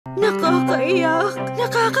Nakakaiyak,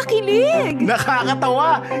 nakakakilig,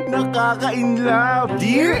 Nakakatawa, nakaka-inlove.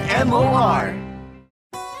 Dear MOR.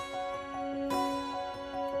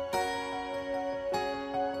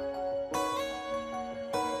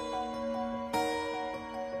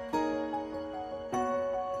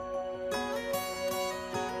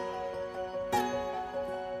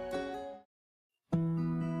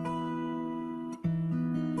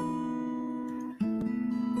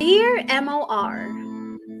 Dear MOR,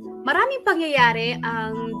 maraming pangyayari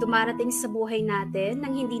ang dumarating sa buhay natin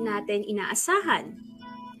nang hindi natin inaasahan.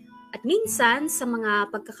 At minsan, sa mga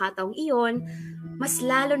pagkakataong iyon, mas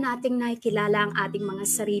lalo nating nakikilala ang ating mga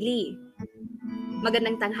sarili.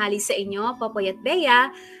 Magandang tanghali sa inyo, Popoy at Bea,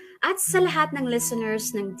 at sa lahat ng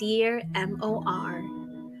listeners ng Dear MOR.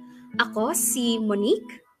 Ako si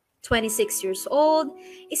Monique, 26 years old,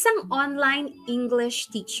 isang online English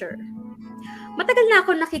teacher. Matagal na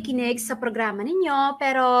ako nakikinig sa programa ninyo,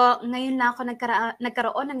 pero ngayon lang ako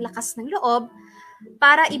nagkaroon ng lakas ng loob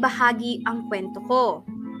para ibahagi ang kwento ko.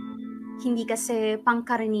 Hindi kasi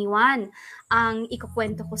pangkaraniwan ang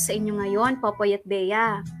ikukwento ko sa inyo ngayon, Popoy at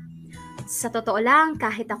Bea. Sa totoo lang,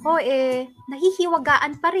 kahit ako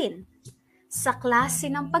nahihiwagaan pa rin sa klase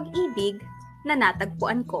ng pag-ibig na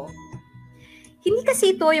natagpuan ko. Hindi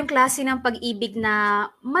kasi ito yung klase ng pag-ibig na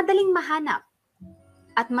madaling mahanap.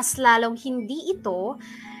 At mas lalong hindi ito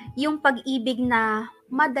yung pag-ibig na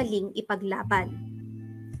madaling ipaglaban.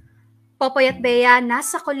 Popoy at Bea,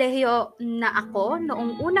 nasa kolehiyo na ako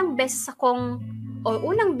noong unang beses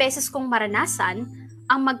kong maranasan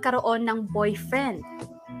ang magkaroon ng boyfriend.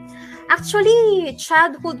 Actually,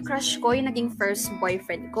 childhood crush ko yung naging first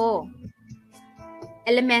boyfriend ko.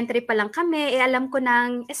 Elementary pa lang kami, alam ko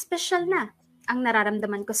nang espesyal na ang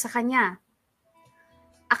nararamdaman ko sa kanya.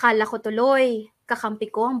 Akala ko tuloy,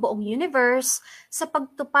 kakampi ko ang buong universe sa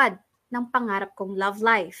pagtupad ng pangarap kong love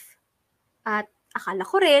life. At akala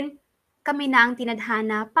ko rin, kami na ang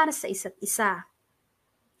tinadhana para sa isa't isa.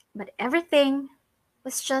 But everything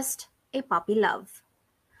was just a puppy love.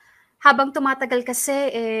 Habang tumatagal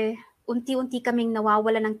kasi, unti-unti kaming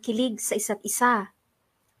nawawala ng kilig sa isa't isa.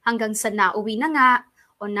 Hanggang sa nauwi na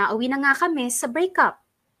nga kami sa breakup.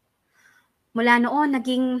 Mula noon,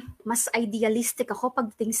 naging mas idealistic ako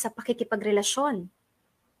pagdating sa pakikipagrelasyon.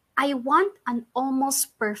 I want an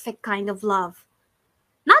almost perfect kind of love.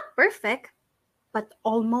 Not perfect, but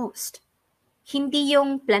almost. Hindi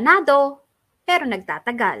yung planado, pero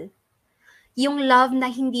nagtatagal. Yung love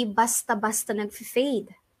na hindi basta-basta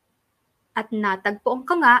nag-fade. At natagpuan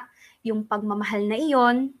ko nga yung pagmamahal na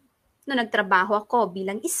iyon nung nagtrabaho ako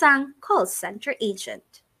bilang isang call center agent.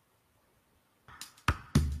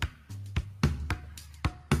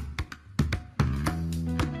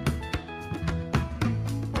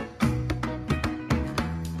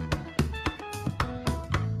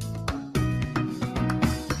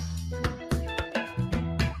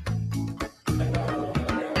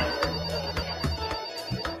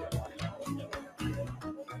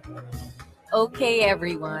 Okay,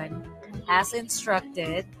 everyone. As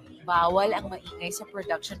instructed, bawal ang maingay sa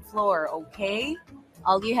production floor, okay?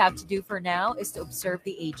 All you have to do for now is to observe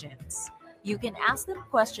the agents. You can ask them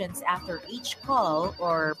questions after each call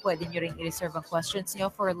or pwede nyo rin i-reserve ang questions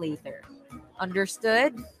nyo for later.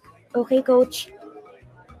 Understood? Okay, Coach.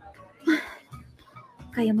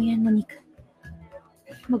 Kaya mo yan, Monique.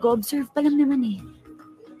 Mag-observe pa lang naman eh.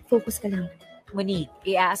 Focus ka lang. Monique,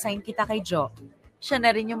 i-assign kita kay Jo. Siya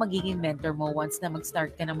na rin yung magiging mentor mo once na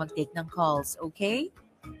mag-start ka na mag-take ng calls, okay?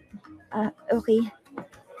 Okay.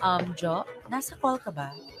 Jo, nasa call ka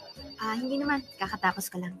ba? Hindi naman. Kakatapos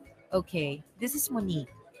ka lang. Okay, this is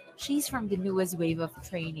Monique. She's from the newest wave of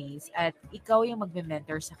trainees at ikaw yung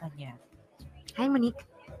magme-mentor sa kanya. Hi, Monique.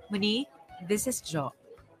 Monique, this is Jo.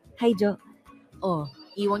 Hi, Jo. Oh,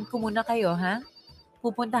 iwan ko muna kayo, ha?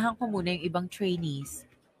 Pupuntahan ko muna yung ibang trainees.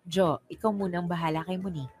 Jo, ikaw muna ang bahala kay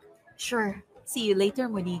Monique. Sure. See you later,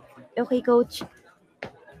 Monique. Okay, Coach.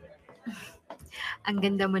 Ang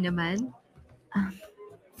ganda mo naman.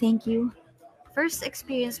 Thank you. First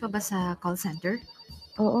experience mo ba sa call center?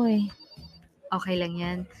 Oo eh. Okay lang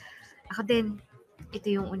yan. Ako din, ito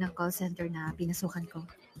yung unang call center na pinasukan ko.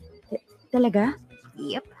 Talaga?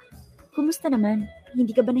 Yep. Kumusta naman?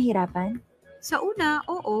 Hindi ka ba nahirapan? Sa una,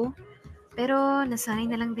 oo. Pero nasanay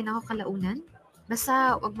na lang din ako kalaunan.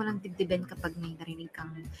 Basta wag mo lang dibdiben kapag may narinig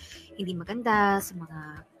kang hindi maganda sa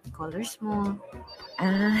mga callers mo.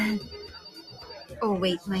 Oh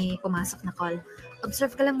wait, may pumasok na call.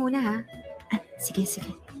 Observe ka lang muna ha. Sige.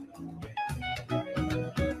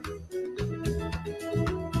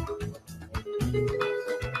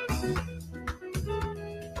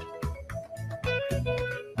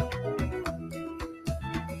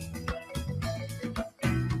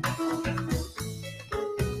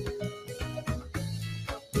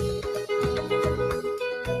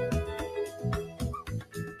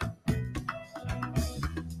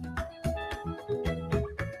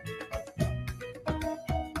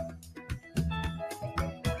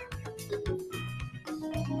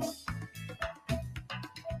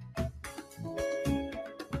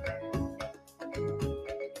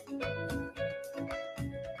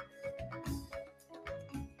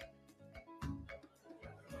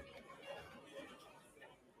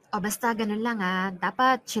 O basta ganun lang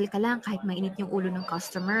dapat chill ka lang kahit mainit yung ulo ng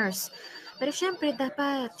customers. Pero syempre,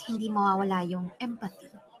 dapat hindi mawawala yung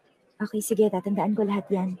empathy. Okay, sige, tatandaan ko lahat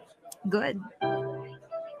yan. Good.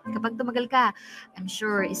 Kapag tumagal ka, I'm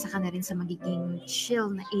sure isa ka na rin sa magiging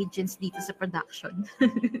chill na agents dito sa production.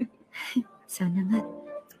 Sana nga.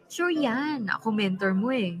 Sure yan. Ako mentor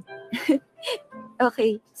mo eh.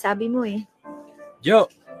 Okay, sabi mo eh. Jo,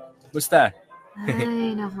 musta?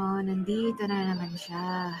 Ay, nako, nandito na naman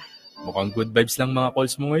siya. Mukhang good vibes lang mga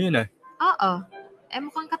calls mo ngayon Oo.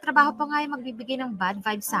 Mukhang katrabaho pa nga yung magbibigay ng bad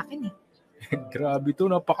vibes sa akin eh. Grabe to,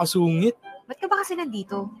 napakasungit. Ba't ka ba kasi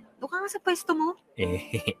nandito? Doon ka nga sa pwesto mo.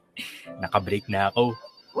 Naka-break na ako.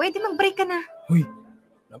 Pwede mag-break ka na.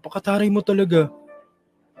 Napakataray mo talaga.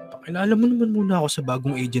 Pakilala mo naman muna ako sa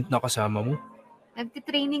bagong agent na kasama mo.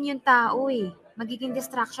 Nagtitraining yung tao eh. Magiging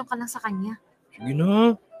distraction ka lang sa kanya. Sige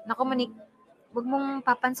na. Naku, Monique. Huwag mong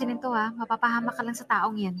papansinin to Mapapahama ka lang sa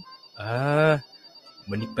taong yan.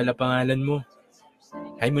 Monique pala pangalan mo.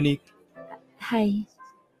 Hi Monique. Hi.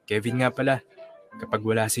 Kevin nga pala. Kapag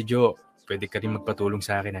wala si Jo, pwede ka rin magpatulong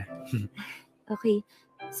sa akin Okay,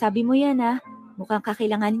 sabi mo yan Mukhang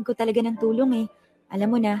kakailanganin ko talaga ng tulong eh.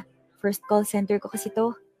 Alam mo na, first call center ko kasi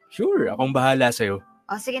to. Sure, akong bahala sa'yo.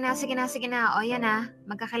 O, sige na. O, yan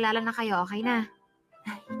Magkakilala na kayo, okay na?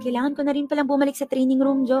 Kailangan ko na rin palang bumalik sa training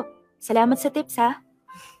room, Jo. Salamat sa tips,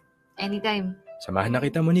 Anytime. Samahan na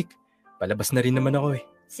kita Monique. Palabas na rin naman ako eh.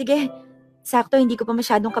 Sige. Sakto, hindi ko pa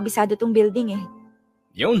masyadong kabisado tong building eh.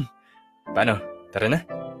 Yun. Paano? Tara na.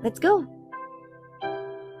 Let's go.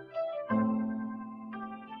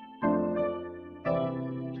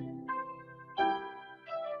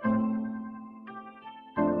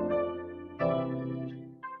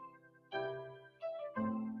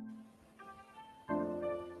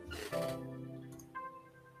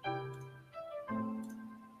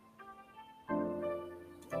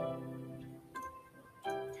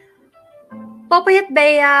 Popoy at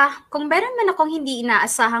Bea, kung meron man akong hindi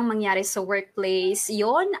inaasahang mangyari sa workplace,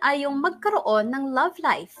 yon ay yung magkaroon ng love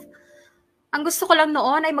life. Ang gusto ko lang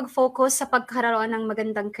noon ay mag-focus sa pagkaroon ng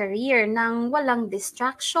magandang career nang walang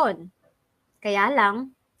distraction. Kaya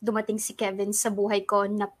lang, dumating si Kevin sa buhay ko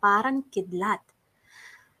na parang kidlat.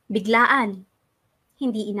 Biglaan,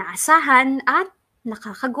 hindi inaasahan at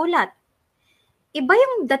nakakagulat. Iba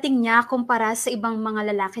yung dating niya kumpara sa ibang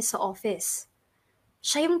mga lalaki sa office.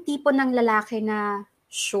 Siya yung tipo ng lalaki na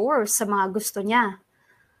sure sa mga gusto niya.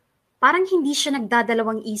 Parang hindi siya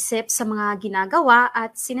nagdadalawang isip sa mga ginagawa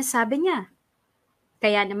at sinasabi niya.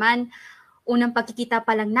 Kaya naman, unang pagkikita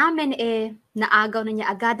pa lang namin naagaw na niya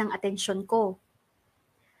agad ang atensyon ko.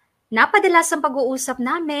 Napadalas ang pag-uusap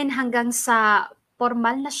namin hanggang sa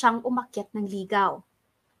formal na siyang umakyat ng ligaw.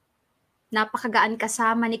 Napakagaan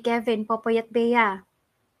kasama ni Kevin, Popoy at Bea.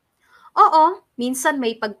 Oo, minsan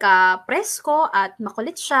may pagka-presko at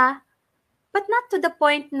makulit siya, but not to the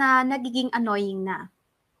point na nagiging annoying na.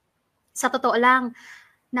 Sa totoo lang,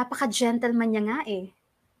 napaka-gentleman niya nga eh.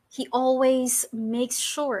 He always makes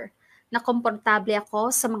sure na komportable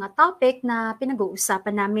ako sa mga topic na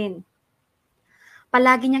pinag-uusapan namin.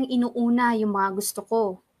 Palagi niyang inuuna yung mga gusto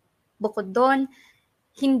ko. Bukod doon,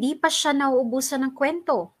 hindi pa siya nauubusan ng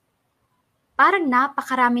kwento. Parang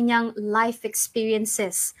napakarami niyang life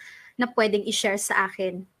experiences na pwedeng i-share sa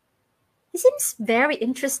akin. He seems very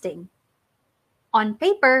interesting. On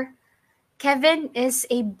paper, Kevin is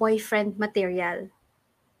a boyfriend material.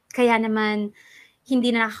 Kaya naman, hindi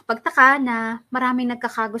na nakakapagtaka na maraming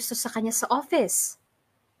nagkakagusto sa kanya sa office.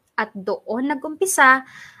 At doon nag-umpisa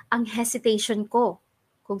ang hesitation ko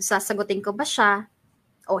kung sasagutin ko ba siya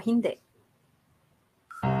o hindi.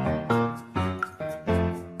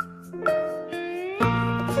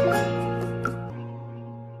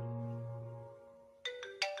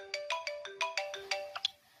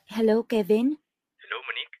 Hello, Kevin? Hello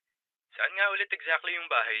Monique. Saan nga ulit exactly yung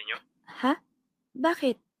bahay niyo? Ha?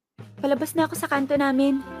 Bakit? Palabas na ako sa kanto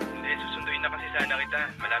namin. Hindi, susunduin na kasi sana kita.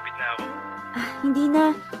 Malapit na ako. Hindi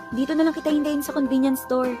na. Dito na lang kita hintayin sa convenience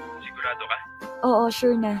store. Sigurado ka? Oo,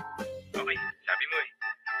 sure na. Okay, sabi mo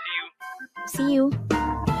See you. See you.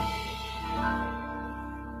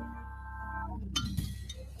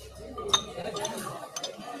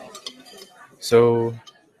 So,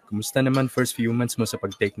 kumusta naman first few months mo sa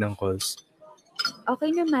pag-take ng calls?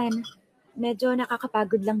 Okay naman. Medyo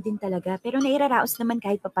nakakapagod lang din talaga, pero nairaraos naman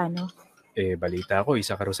kahit papano. Balita ko,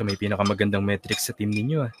 isa ka raw sa may pinakamagandang metrics sa team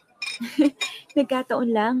ninyo Nagkataon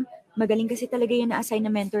lang. Magaling kasi talaga yung na-assign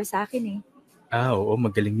na mentor sa akin eh. Oo,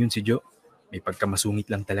 magaling yun si Jo. May pagkamasungit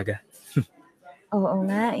lang talaga. Oo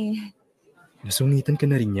nga eh. Nasungitan ka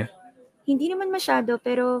na rin niya? Hindi naman masyado,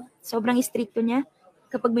 pero sobrang istrikto niya.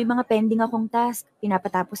 Kapag may mga pending akong task,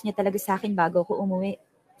 pinapatapos niya talaga sa akin bago ako umuwi.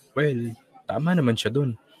 Well, tama naman siya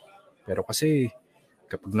dun. Pero kasi,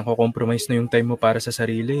 kapag nako-compromise na yung time mo para sa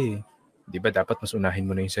sarili, di ba dapat mas unahin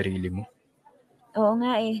mo na yung sarili mo? Oo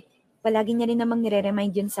nga eh. Palagi niya rin namang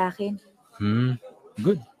nire-remind yun sa akin.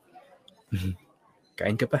 Good.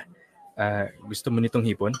 Kain ka pa. Gusto mo nitong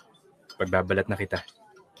hipon? Pagbabalat na kita.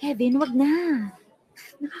 Kevin, wag na.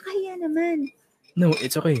 Nakakahiya naman. No,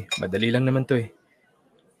 it's okay. Madali lang naman to eh.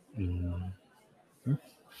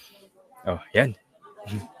 Oh, yan.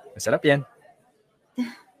 Masarap yan.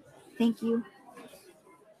 Thank you.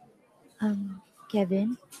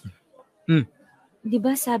 Kevin? Di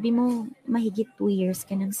ba sabi mo mahigit 2 years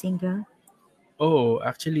ka ng single? Oo,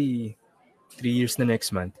 actually, 3 years na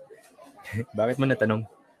next month. Bakit mo natanong?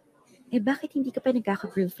 Bakit hindi ka pa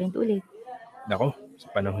nagkaka-girlfriend ulit? Nako,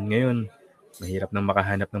 sa panahon ngayon, mahirap nang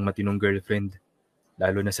makahanap ng matinong girlfriend.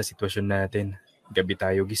 Lalo na sa sitwasyon natin. Gabi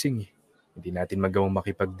tayo gising eh. Hindi natin magawang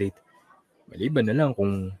makipag-date. Maliban na lang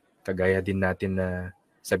kung kagaya din natin na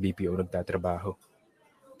sa BPO nagtatrabaho.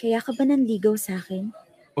 Kaya ka ba nanligaw sa akin?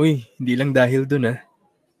 Uy, hindi lang dahil dun ah.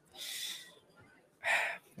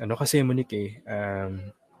 Ano kasi Monique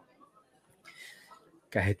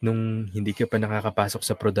kahit nung hindi ka pa nakakapasok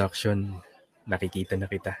sa production, nakikita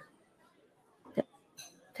na kita.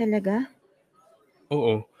 Talaga?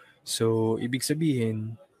 Oo. So, ibig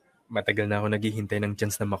sabihin, matagal na ako naghihintay ng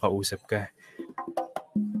chance na makausap ka.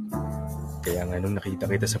 Kaya nga nung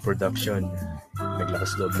nakita kita sa production,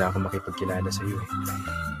 naglakas loob na ako makipagkilala sa iyo.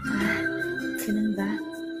 Ganun ba?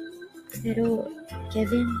 Pero,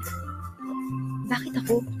 Kevin, bakit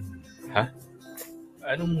ako? Ha?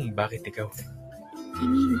 Anong bakit ikaw? I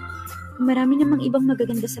mean, marami namang ibang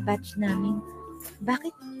magaganda sa batch namin.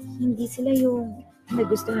 Bakit hindi sila yung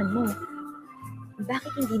nagustuhan mo?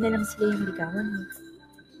 Bakit hindi na lang sila yung ligawan mo?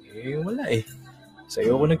 Wala eh.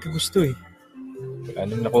 Sa'yo ako nagkagusto eh. Kaya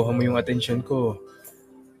nung nakuha mo yung atensyon ko,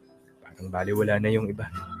 parang baliwala na yung iba.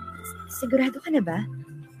 Sigurado ka na ba?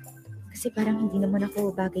 Kasi parang hindi naman ako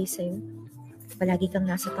bagay sa'yo. Palagi kang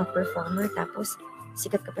nasa top performer tapos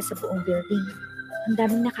sikat ka pa sa buong building. Ang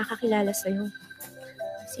daming nakakakilala sa'yo.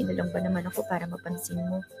 Sino lang ba naman ako para mapansin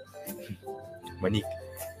mo? Monique,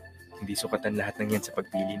 hindi sukatan lahat ng yan sa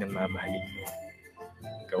pagpili ng mamahalin mo.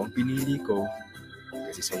 Ikaw ang pinili ko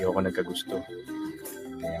kasi sa'yo ako nagkagusto.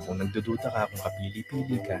 Kaya kung nagdududa ka kung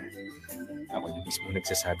kapili-pili ka, ako na mismo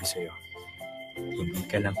nagsasabi sa'yo, hindi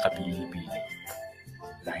ka lang kapili-pili.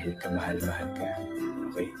 Dahil ka mahal-mahal ka.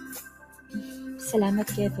 Okay? Salamat,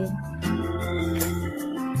 Kevin.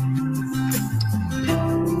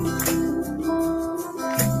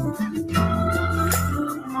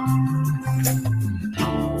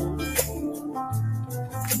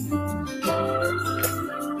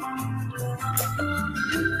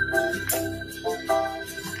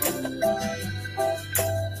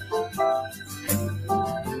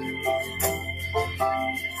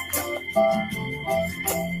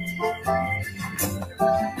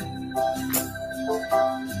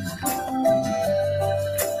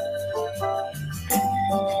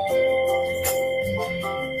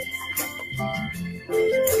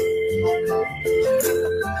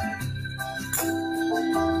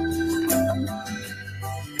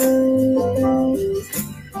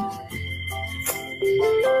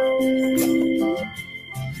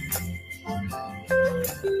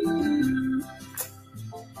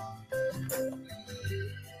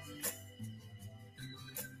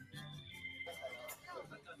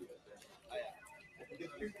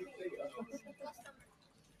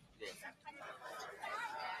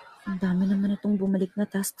 Ang dami naman itong bumalik na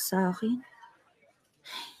task sa akin.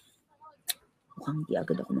 Mukhang di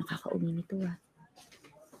agad ako makakauwi nito ah.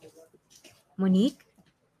 Monique,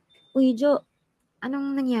 Uy, Jo,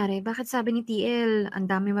 anong nangyari? Bakit sabi ni TL, ang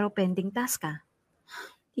dami mo raw pending task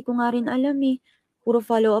di ko nga rin alam eh. Puro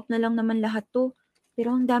follow-up na lang naman lahat to.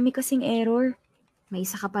 Pero ang dami kasing error. May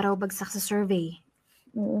isa ka pa raw bagsak sa survey.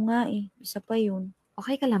 Oo nga eh. Isa pa yun.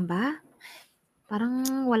 Okay ka lang ba?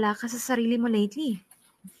 Parang wala ka sa sarili mo lately.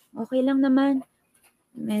 Okay lang naman.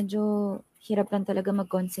 Medyo hirap lang talaga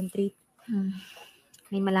mag-concentrate.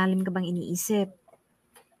 May malalim ka bang iniisip?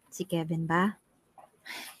 Si Kevin ba?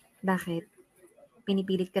 Bakit?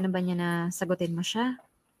 Pinipilit ka na ba niya na sagutin mo siya?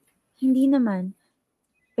 Hindi naman.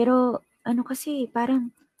 Pero ano kasi,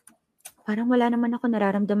 parang wala naman ako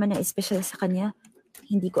nararamdaman na espesyal sa kanya.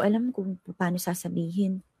 Hindi ko alam kung paano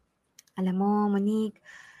sasabihin. Alam mo, Monique,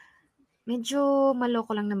 medyo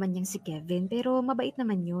maloko lang naman yang si Kevin, pero mabait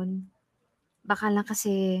naman yun. Baka lang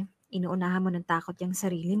kasi inuunahan mo ng takot yung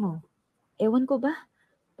sarili mo. Ewan ko ba?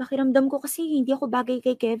 Pakiramdam ko kasi hindi ako bagay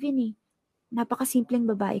kay Kevin eh. Napakasimpleng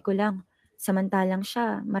babae ko lang. Samantalang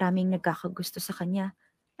siya, maraming nagkakagusto sa kanya.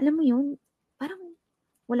 Alam mo yun, parang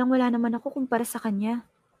walang-wala naman ako kumpara sa kanya.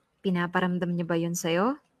 Pinaparamdam niya ba yun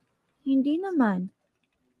sa'yo? Hindi naman.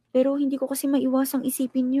 Pero hindi ko kasi maiwasang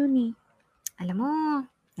isipin yun eh. Alam mo,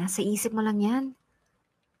 nasa isip mo lang yan.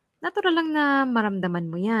 Natural lang na maramdaman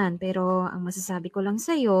mo yan, pero ang masasabi ko lang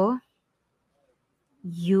sa'yo,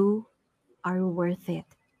 you are worth it.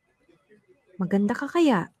 Maganda ka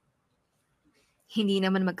kaya? Hindi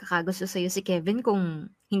naman magkakagusto sa'yo si Kevin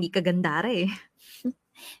kung hindi ka ganda eh.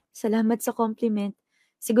 Salamat sa compliment.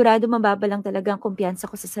 Sigurado mababa lang talaga ang kumpiyansa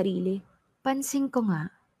ko sa sarili. Pansin ko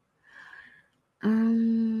nga.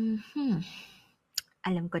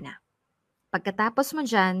 Alam ko na. Pagkatapos mo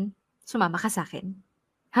dyan, sumama ka sa akin.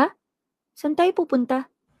 Saan tayo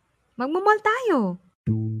pupunta? Magmamall tayo.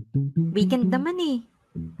 Weekend naman eh.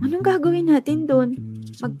 Anong gagawin natin doon?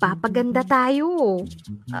 Magpapaganda tayo.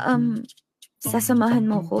 Sasamahan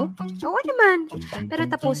mo ko? Oo naman. Pero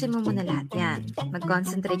tapusin mo muna lahat yan.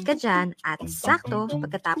 Mag-concentrate ka dyan at sakto,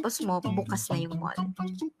 pagkatapos mo, bukas na yung mall.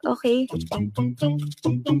 Okay.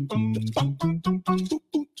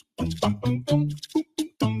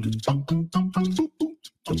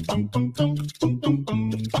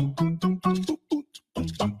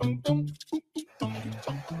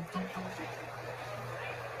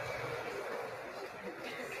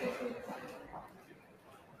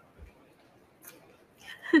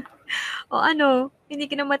 O ano, hindi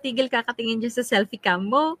ka na matigil kakatingin dyan sa selfie cam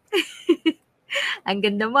mo. Ang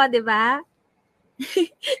ganda mo, di ba?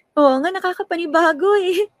 Oo nga, nakakapanibago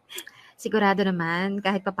eh. Sigurado naman,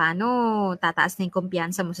 kahit papano, tataas na yung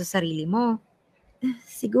kumpiyansa mo sa sarili mo.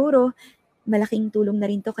 Siguro, malaking tulong na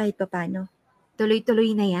rin to kahit papano.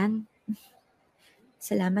 Tuloy-tuloy na yan.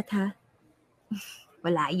 Salamat ha.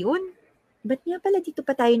 Wala yun. Ba't nga pala dito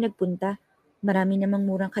pa tayo nagpunta? Marami namang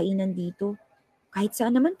murang kainan dito. Kahit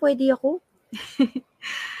saan naman pwede ako.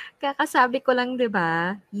 Kakasabi ko lang, di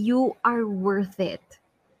ba? You are worth it.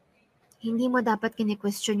 Hindi mo dapat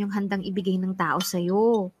kine-question yung handang ibigay ng tao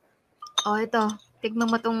sa'yo. O, ito.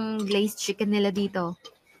 Tignan mo tong glazed chicken nila dito.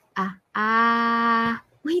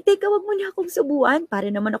 Wait, teka, wag mo na akong subuan.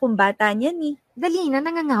 Para naman akong bata niyan eh. Dali na,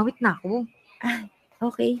 nangangawit na ako.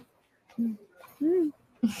 Okay.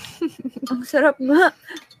 Ang sarap nga.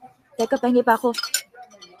 Teka, pahingi pa ako.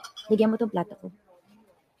 Bigyan mo tong plato ko.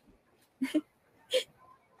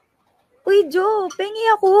 Uy, Jo, pengi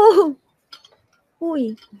ako.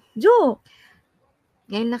 Uy, Jo.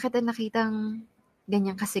 Ngayon lang kita nakitang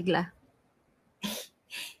ganyang kasigla.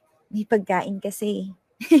 May pagkain kasi.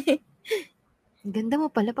 Ganda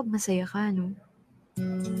mo pala pag masaya ka, no?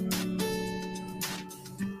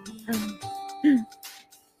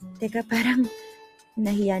 Teka, parang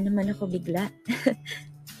nahiya naman ako bigla.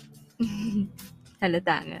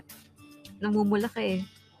 Halata nga. Namumula ka eh.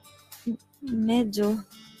 Medyo.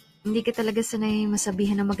 Hindi ka talaga sanay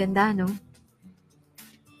masabihan ng maganda, no?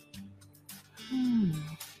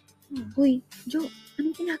 Uy, Jo,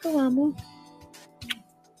 anong ginagawa mo?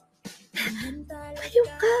 Ayaw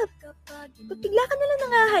ka. Ba't bigla ka nalang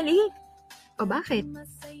nangahalik? O bakit?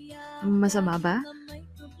 Masama ba?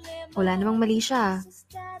 Wala namang mali siya.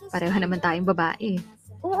 Pareho naman tayong babae.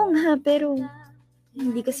 Oo nga, pero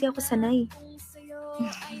hindi kasi ako sanay.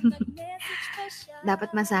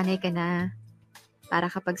 Dapat masanay ka na. Para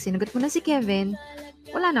kapag sinagot mo na si Kevin,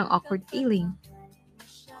 wala nang awkward feeling.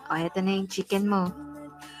 O, eto na yung chicken mo.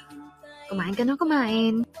 Kumain ka ng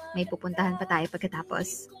kumain. May pupuntahan pa tayo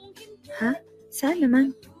pagkatapos. Saan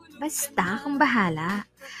naman? Basta kang bahala.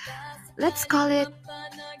 Let's call it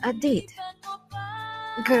a date.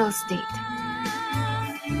 Girls' date.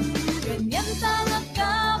 Ganyan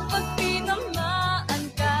talaga pag tinamaan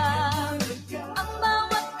ka. Ang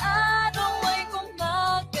bawat araw ay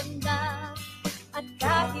gumaganda. At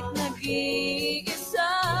kahit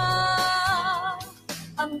nag-iisa,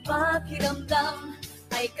 ang pakiramdam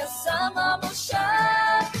ay kasama mo siya.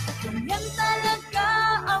 Ganyan talaga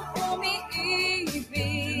ang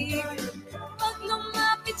umiibig. Pag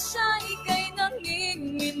lumapit siya, ika'y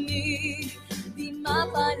nanginginig. Di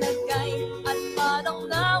mapalagay at parang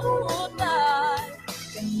nauutal.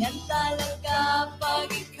 Ganyan talaga pag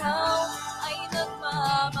ikaw ay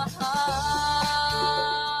nagmamahal.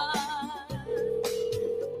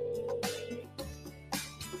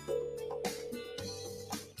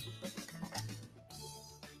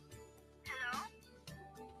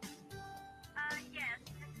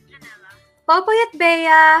 Popoy at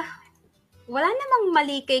Bea, wala namang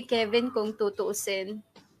mali kay Kevin kung tutuusin.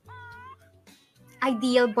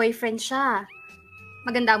 Ideal boyfriend siya.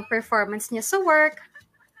 Maganda ang performance niya sa work,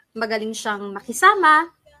 magaling siyang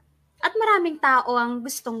makisama, at maraming tao ang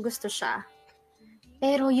gustong-gusto siya.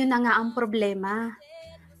 Pero yun na nga ang problema.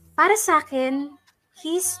 Para sa akin,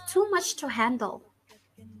 he's too much to handle.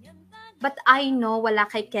 But I know wala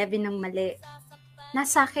kay Kevin ng mali.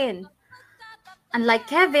 Nasa akin. Unlike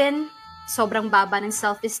Kevin, sobrang baba ng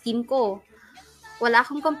self-esteem ko. Wala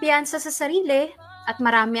akong kumpiyansa sa sarili at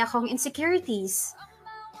marami akong insecurities.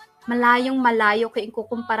 Malayong malayo ko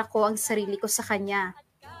ikukumpara ko ang sarili ko sa kanya.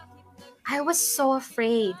 I was so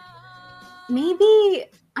afraid. Maybe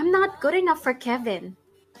I'm not good enough for Kevin.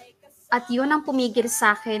 At yun ang pumigil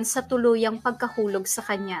sa akin sa tuluyang pagkahulog sa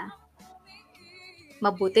kanya.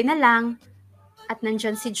 Mabuti na lang at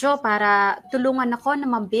nandyan si Joe para tulungan ako na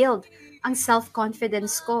ma-build ang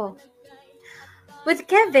self-confidence ko. With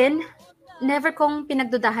Kevin, never kong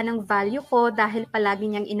pinagdudahan ng value ko dahil palagi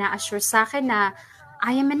niyang ina-assure sa akin na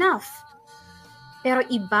I am enough. Pero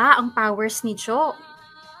iba ang powers ni Joe.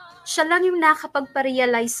 Siya lang yung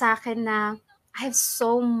nakapagpa-realize sa akin na I have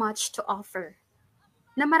so much to offer.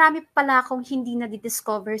 Na marami pala akong hindi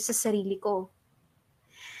na-discover sa sarili ko.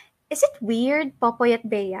 Is it weird, Popoy at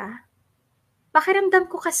Bea? Pakiramdam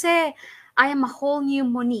ko kasi I am a whole new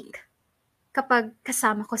Monique kapag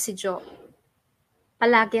kasama ko si Joe.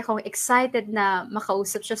 Palagi akong excited na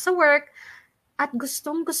makausap siya sa work at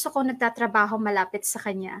gustong-gusto ko nagtatrabaho malapit sa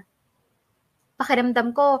kanya.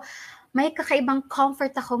 Pakiramdam ko, may kakaibang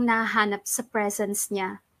comfort akong nahahanap sa presence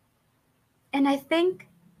niya. And I think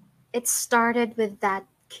it started with that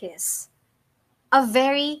kiss. A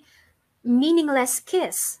very meaningless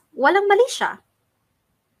kiss. Walang mali siya.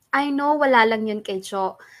 I know wala lang yun kay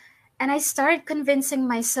Joe. And I started convincing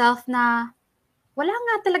myself na wala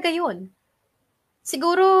nga talaga yun.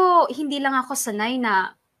 Siguro hindi lang ako sanay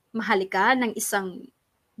na mahalika ng isang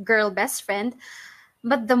girl best friend,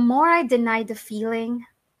 but the more I deny the feeling,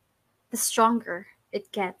 the stronger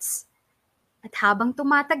it gets. At habang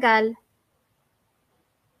tumatagal,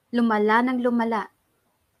 lumala ng lumala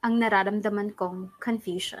ang nararamdaman kong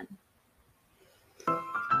confusion.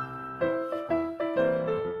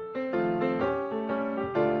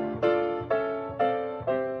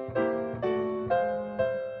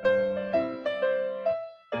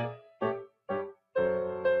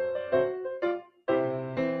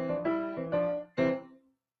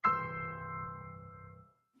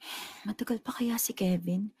 Matagal pa kaya si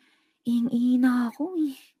Kevin? Iing-ihi na ako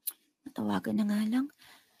eh. Natawagan na nga lang.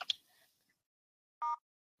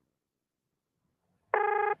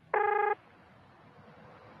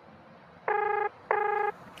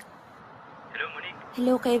 Hello, Monique.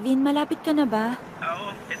 Hello, Kevin. Malapit ka na ba?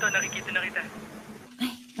 Oo, ito, nakikita na kita.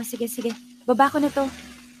 Ay, sige. Baba ko na to.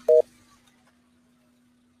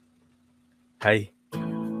 Hi.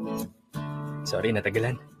 Sorry,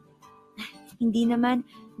 natagalan. Hindi naman.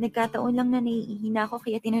 Nagkataon lang na naiihina ako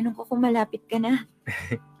kaya tinanong ko kung malapit ka na.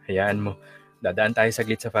 Hayaan mo. Dadaan tayo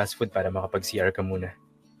saglit sa fast food para makapag-CR ka muna.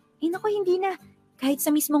 Eh naku, hindi na. Kahit sa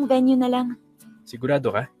mismong venue na lang. Sigurado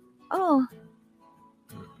ka? Oo.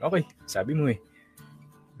 Okay, sabi mo eh.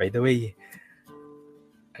 By the way,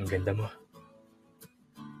 ang ganda mo.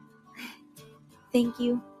 Thank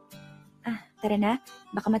you. Tara na.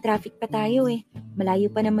 Baka matraffic pa tayo eh. Malayo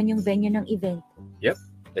pa naman yung venue ng event.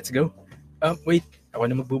 Let's go. Wait. Ako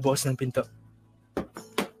na magbubukas ng pinto.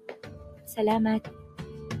 Salamat.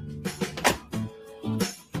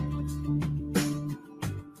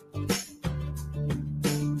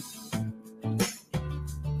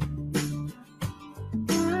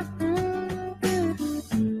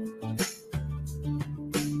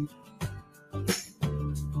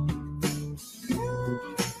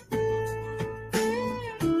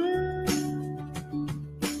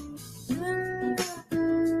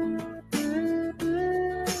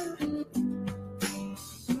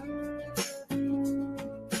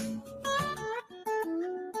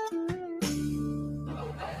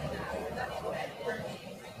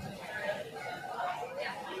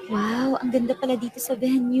 Wow, ang ganda pala dito sa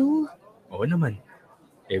venue. Oo naman.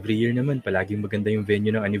 Every year naman, palaging maganda yung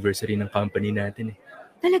venue ng anniversary ng company natin eh.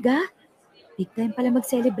 Talaga? Big time pala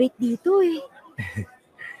mag-celebrate dito eh.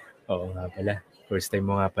 Oo nga pala. First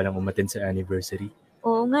time mo nga palang umattend sa anniversary.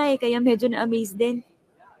 Oo nga eh, kaya medyo na-amaze din.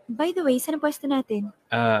 By the way, saan ang pwesto natin?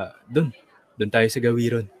 Doon. Doon tayo sa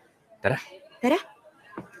Gawiron. Tara. Tara.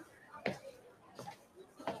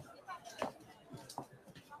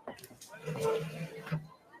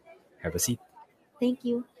 Have a seat. Thank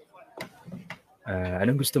you.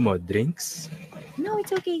 Anong gusto mo? Drinks? No, it's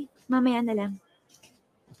okay. Mamaya na lang.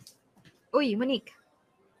 Uy, Monique.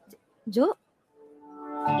 Jo?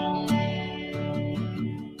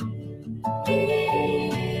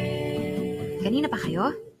 Kanina pa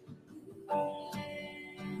kayo?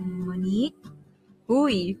 Monique?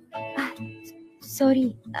 Uy.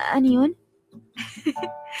 Sorry, ano yun?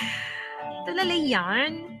 Tulalay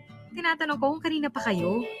yan. Tinatanong ko kung kanina pa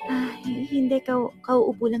kayo. Hindi,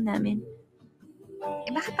 kauupo lang namin.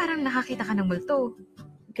 Bakit parang nakakita ka ng multo?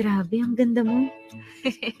 Grabe, ang ganda mo.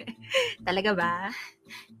 Talaga ba?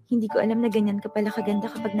 Hindi ko alam na ganyan ka pala kaganda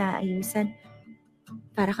kapag naaayusan.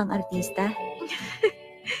 Para kang artista.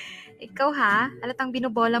 Ikaw ha? Halatang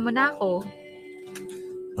binobola mo na ako.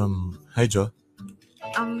 Hi Jo.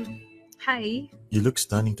 Hi. You look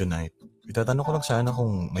stunning tonight. Itatanong ko lang sana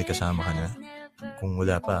kung may kasama ka na. Kung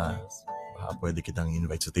wala pa, baka pwede kitang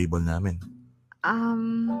invite sa table namin.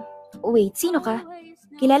 Wait, sino ka?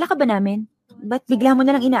 Kilala ka ba namin? Ba't bigla mo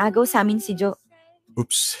na lang inaagaw sa amin si Jo?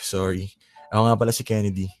 Oops, sorry. Ako nga pala si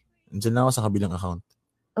Kennedy. Nandiyan lang ako sa kabilang account.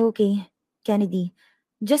 Okay, Kennedy.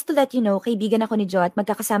 Just to let you know, kaibigan ako ni Jo at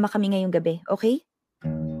magkakasama kami ngayong gabi, okay?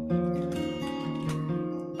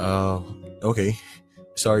 Okay.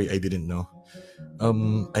 Sorry, I didn't know.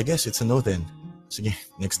 I guess it's a no then. Sige,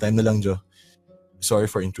 next time na lang, Jo. Sorry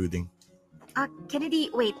for intruding.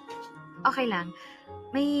 Kennedy, wait. Okay lang.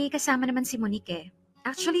 May kasama naman si Monique eh.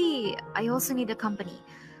 Actually, I also need a company.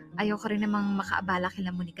 Ayoko rin namang makaabala kila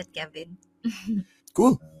Monique at Kevin.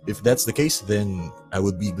 Cool. If that's the case, then I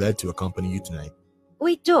would be glad to accompany you tonight.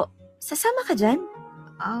 Wait, Jo. Sasama ka dyan?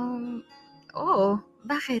 Oo.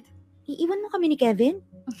 Bakit? Iiwan mo kami ni Kevin?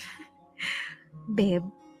 Babe,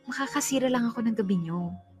 makakasira lang ako ng gabi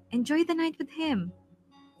niyo. Enjoy the night with him.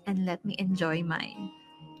 And let me enjoy mine.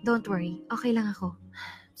 Don't worry, okay lang ako.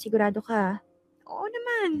 Sigurado ka? Oo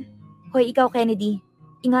naman. Hoy, ikaw, Kennedy.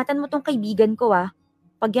 Ingatan mo tong kaibigan ko, ah.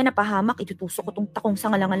 Pag yan napahamak, itutusok ko tong takong sa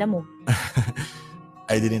ngalangala mo.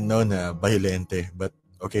 I didn't know na violente, but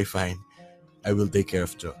okay, fine. I will take care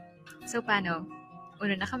of Jo. So paano?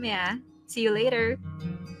 Una na kami ah. See you later.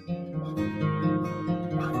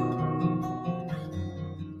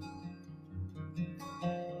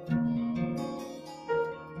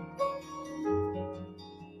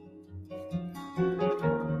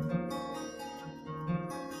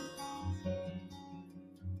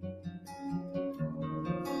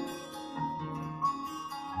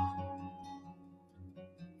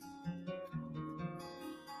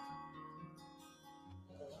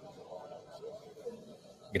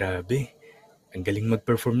 Grabe. Ang galing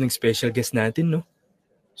mag-perform ng special guest natin, no?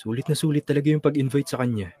 Sulit na sulit talaga yung pag-invite sa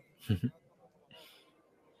kanya.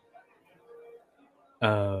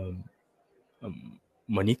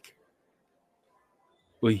 Monique?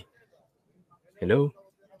 Uy. Hello?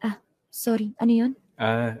 Sorry, ano yun?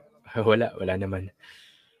 Wala naman.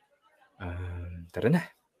 Tara na.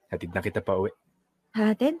 Hatid na kita pa uwi.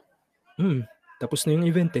 Hatid? Tapos na yung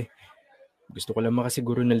event eh. Gusto ko lang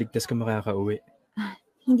makasiguro na ligtas ka makakauwi.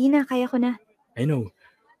 Hindi na, kaya ko na. I know,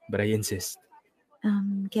 but I insist.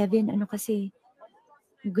 Kevin,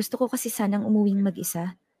 gusto ko kasi sanang umuwing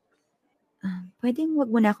mag-isa. Pwedeng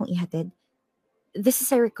wag mo na akong ihatid. This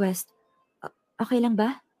is a request. Okay lang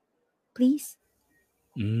ba? Please?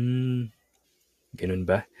 Ganun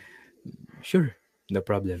ba? Sure, no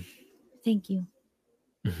problem. Thank you.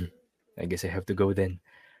 I guess I have to go then.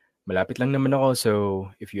 Malapit lang naman ako, so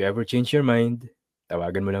if you ever change your mind,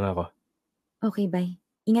 tawagan mo lang ako. Okay, bye.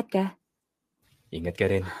 Ingat ka. Ingat ka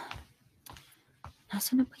rin.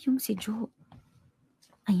 Nasaan na ba yung si Jo?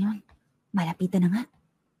 Ayun, malapitan na nga.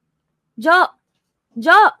 Jo!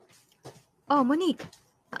 Jo! Oh, Monique.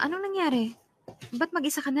 Anong nangyari? Ba't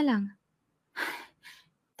mag-isa ka na lang?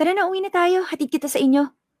 Tara na, uwi na tayo. Hatid kita sa inyo.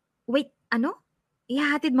 Wait, ano?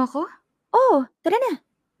 Ihahatid mo ko? Oo, tara na.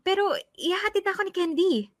 Pero ihahatid na ako ni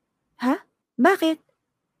Candy. Ha? Bakit?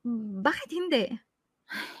 Bakit hindi?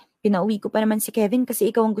 Pinauwi ko pa naman si Kevin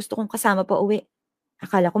kasi ikaw ang gusto kong kasama pa uwi.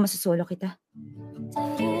 Akala ko masasolo kita.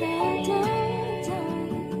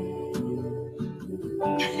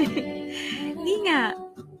 Hindi nga.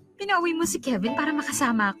 Pinauwi mo si Kevin para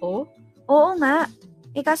makasama ako? Oo nga.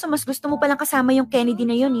 Kaso mas gusto mo palang kasama yung Kennedy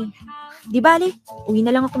na yun eh. Di bale, uwi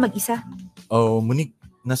na lang ako mag-isa. Oh, Monique,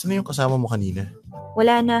 nasaan na yung kasama mo kanina?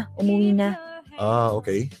 Wala na, umuwi na.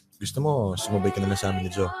 Okay. Gusto mo, sumabay ka na lang sa amin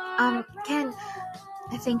ni Jo. Ken,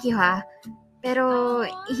 thank you ha. Pero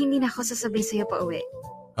hindi na ako sasabay sa'yo pa uwi.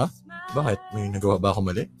 Bakit? May nagawa ba ako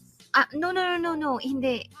mali? No.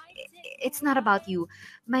 Hindi. It's not about you.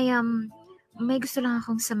 May gusto lang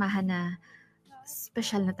akong samahan na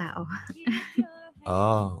special na tao.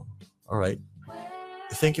 Alright.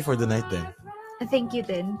 Thank you for the night then. Thank you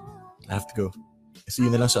din. I have to go. See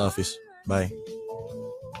you na lang sa office. Bye.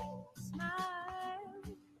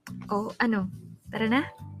 Oh, ano? Tara na?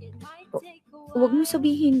 Huwag mo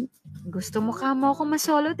sabihin. Gusto mo ka mo ako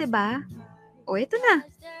masolo, diba? O, eto na.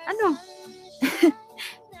 Ano?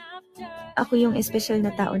 Ako yung espesyal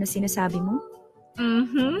na tao na sinasabi mo?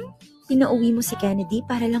 pinauwi mo si Kennedy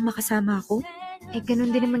para lang makasama ako? Eh,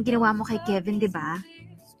 ganun din naman ginawa mo kay Kevin, di ba?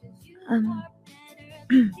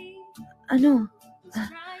 Ano?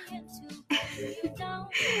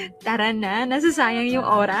 Tara na, nasasayang yung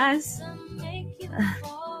oras.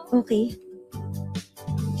 Okay.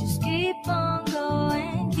 Just keep on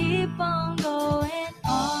going on.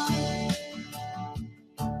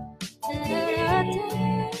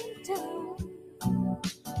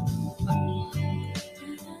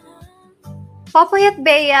 Popoy at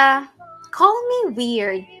Bea, call me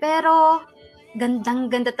weird, pero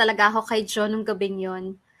gandang-ganda talaga ako kay John nung gabing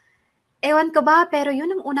yon. Ewan ko ba, pero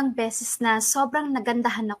yun ang unang beses na sobrang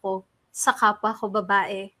nagandahan ako sa kapwa ko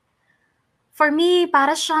babae. For me,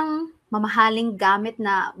 para siyang mamahaling gamit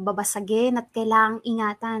na babasagin at kailangang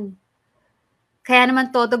ingatan. Kaya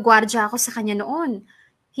naman todo gwardya ako sa kanya noon.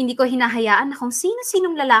 Hindi ko hinahayaan na kung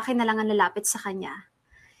sino-sinong lalaki na lang ang lalapit sa kanya.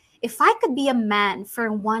 If I could be a man for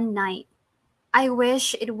one night, I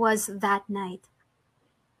wish it was that night.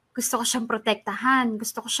 Gusto ko siyang protektahan,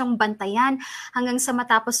 gusto ko siyang bantayan hanggang sa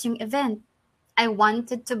matapos yung event. I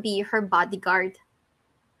wanted to be her bodyguard.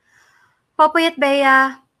 Popoy at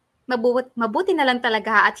Bea, mabuti na lang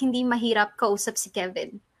talaga at hindi mahirap kausap si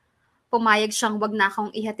Kevin. Pumayag siyang wag na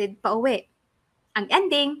akong ihatid pa uwi. Ang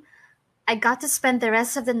ending, I got to spend the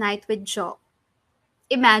rest of the night with Joe.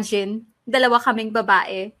 Imagine, dalawa kaming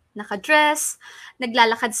babae, nakadress,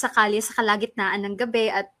 naglalakad sa kalye sa kalagitnaan ng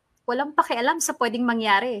gabi at walang pakialam sa pwedeng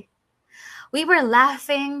mangyari. We were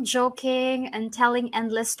laughing, joking, and telling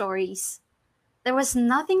endless stories. There was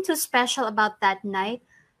nothing too special about that night,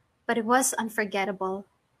 but it was unforgettable.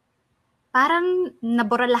 Parang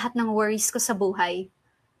nabura lahat ng worries ko sa buhay.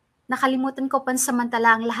 Nakalimutan ko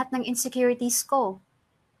pansamantala ang lahat ng insecurities ko.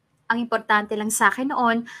 Ang importante lang sa akin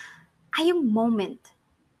noon ay yung moment.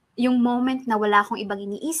 Yung moment na wala akong ibang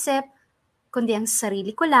iniisip, kundi ang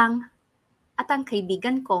sarili ko lang at ang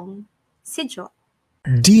kaibigan kong si Joe.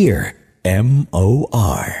 Dear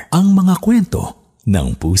M.O.R. Ang mga kwento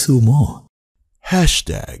ng puso mo.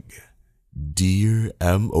 Dear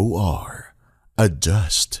M.O.R.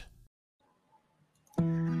 Adjust.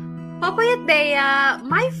 Popoy at Bea,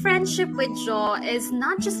 my friendship with Joe is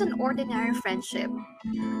not just an ordinary friendship.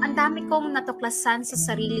 Ang dami kong natuklasan sa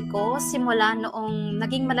sarili ko simula noong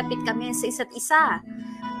naging malapit kami sa isa't isa.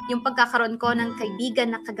 Yung pagkakaroon ko ng kaibigan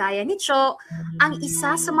na kagaya ni Joe, ang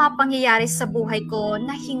isa sa mga pangyayari sa buhay ko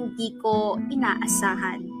na hindi ko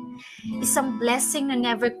inaasahan. Isang blessing na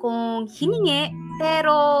never kong hiningi,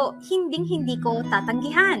 pero hinding-hindi ko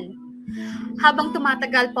tatanggihan. Habang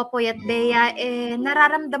tumatagal Popoy at Bea,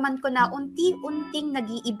 nararamdaman ko na unti-unting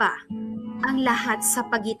nag-iiba ang lahat sa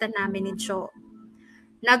pagitan namin ni Joe.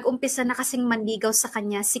 Nag-umpisa na kasing manligaw sa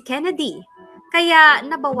kanya si Kennedy, kaya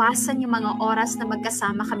nabawasan yung mga oras na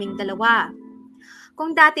magkasama kaming dalawa.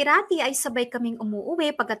 Kung dati-rati ay sabay kaming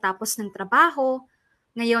umuuwi pagkatapos ng trabaho,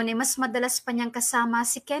 ngayon ay mas madalas pa niyang kasama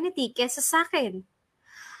si Kennedy kesa sa akin.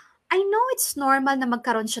 I know it's normal na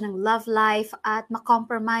magkaroon siya ng love life at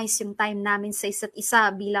makompromise yung time namin sa isa't isa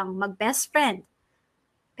bilang mag-best friend.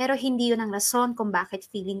 Pero hindi yun ang rason kung bakit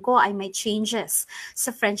feeling ko ay may changes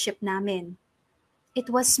sa friendship namin. It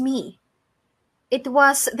was me. It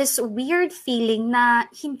was this weird feeling na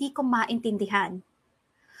hindi ko maintindihan.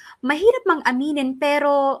 Mahirap mang aminin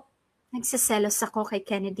pero nagsiselos ako kay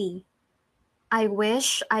Kennedy. I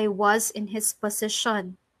wish I was in his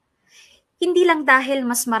position. Hindi lang dahil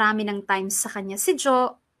mas marami ng time sa kanya si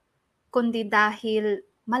Joe, kundi dahil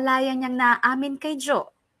malaya niyang naamin kay Joe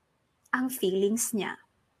ang feelings niya.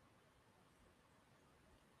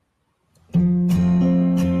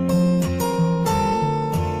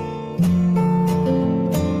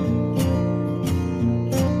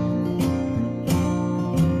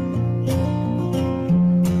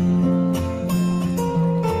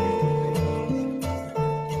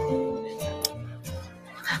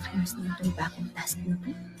 Nakakainis naman itong bagong task na to.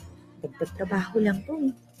 Dagdag trabaho lang to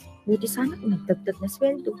eh. Buti sana kung nagdagdag na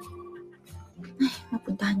sweldo. Ay,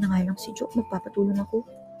 mapuntahan na nga lang si Joe. Magpapatulong ako.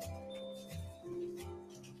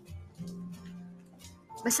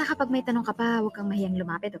 Basta kapag may tanong ka pa, huwag kang mahiyang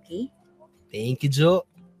lumapit, okay? Thank you, Jo.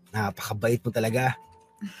 Napakabait mo talaga.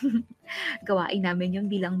 Gawain namin yung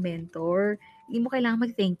bilang mentor. Hindi mo kailangan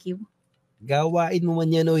mag-thank you. Gawain mo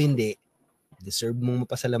man yan o hindi, deserve mong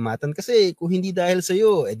mapasalamatan kasi kung hindi dahil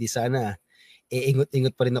sa'yo, edi sana,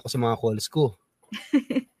 ingot-ingot pa rin ako sa mga calls ko.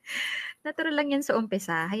 Natural lang yan sa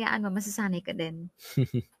umpisa. Hayaan mo, masasanay ka din.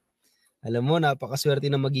 Alam mo, napakaswerte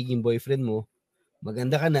na magiging boyfriend mo.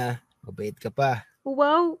 Maganda ka na, mabait ka pa.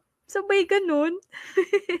 Wow! Sabay ganun?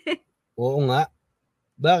 Oo nga.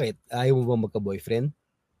 Bakit? Ayaw mo ba magka-boyfriend?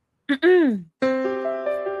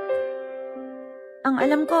 Ang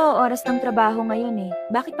alam ko, oras ng trabaho ngayon eh.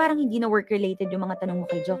 Bakit parang hindi na work-related yung mga tanong mo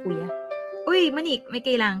kay Jo, kuya? Uy, Monique, may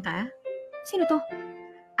kailangan ka? Sino to?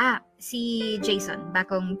 Si Jason,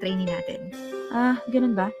 bagong trainee natin.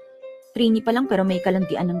 Ganun ba? Trainee pa lang pero may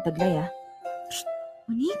kalandian ng taglay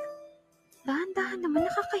Monique, dahan-dahan naman,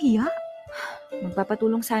 nakakahiya.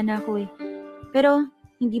 Magpapatulong sana ako eh. Pero,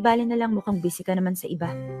 hindi bale na lang mukhang busy ka naman sa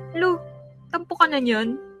iba. Lo, tampo ka na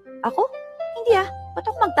niyan. Ako? Hindi ba't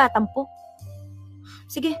ako magtatampo?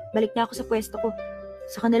 Sige, balik na ako sa pwesto ko.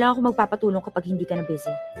 Saka na lang ako magpapatulong kapag hindi ka na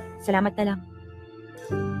busy. Salamat na lang.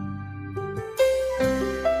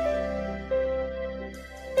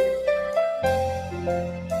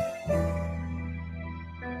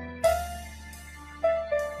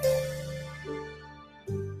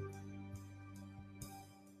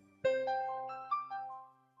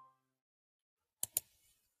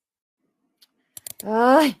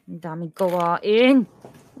 Ay, ang daming kawain.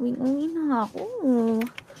 Uwi na ako.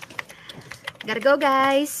 Gotta go,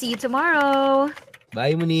 guys. See you tomorrow.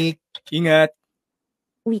 Bye, Monique. Ingat!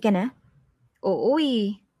 Uwi ka na? Oo,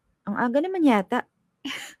 Ang aga naman yata.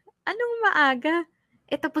 Anong maaga?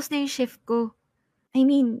 Tapos na yung shift ko. I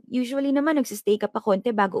mean, usually naman nagsistay ka pa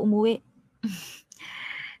konti bago umuwi.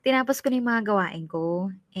 Tinapos ko na yung mga gawain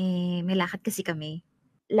ko. May lakad kasi kami.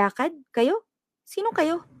 Lakad? Kayo? Sino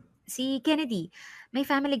kayo? Si Kennedy. May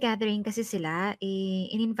family gathering kasi sila.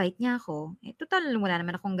 In-invite niya ako. Total, wala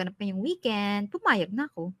naman akong ganap ngayong weekend. Pumayag na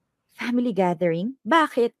ako. Family gathering?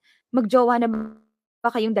 Bakit? Magjowa na ba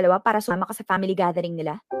kayong dalawa para sumama ka sa family gathering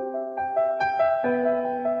nila?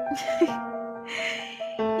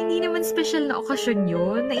 Hindi naman special na okasyon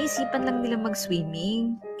yun. Naisipan lang nila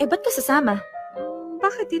mag-swimming. Ba't ka sasama?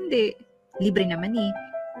 Bakit hindi? Libre naman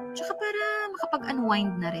Tsaka para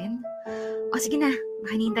makapag-unwind na rin. O sige na,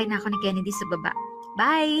 baka hinihintay na ako ni Kennedy sa baba.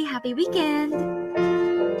 Bye! Happy weekend!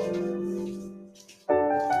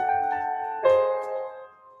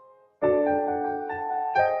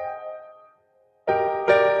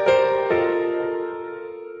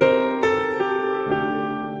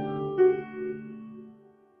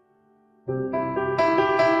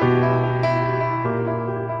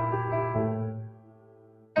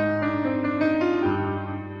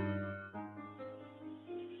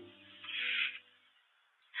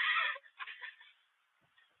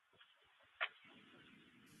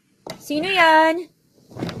 Sino yan?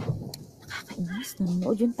 Nakakainis,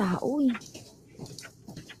 nanonood yung tao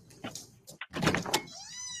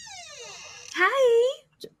Hi!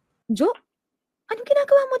 Jo? Anong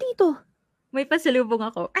ginagawa mo dito? May pasalubong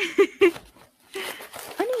ako.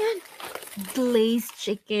 Ano yan? Glazed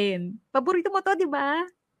chicken. Paborito mo to, di ba?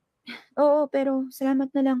 Oo, pero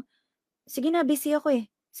salamat na lang. Sige na, busy ako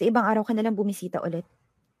Sa ibang araw ka na lang bumisita ulit.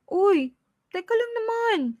 Uy, teka lang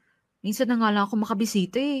naman. Minsan na nga lang ako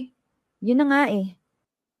makabisita Yun na nga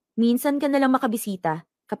Minsan ka na lang makabisita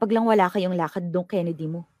kapag lang wala kayong lakad dong Kennedy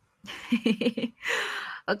mo.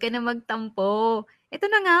 Huwag ka na magtampo. Ito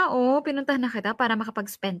na nga, pinuntahan na kita para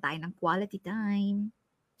makapag-spend tayo ng quality time.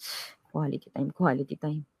 Quality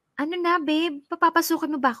time. Ano na, babe?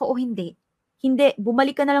 Papapasukin mo ba ako o hindi? Hindi,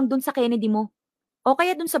 bumalik ka na lang dun sa Kennedy mo. O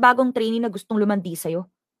kaya dun sa bagong trainee na gustong lumandi sa'yo.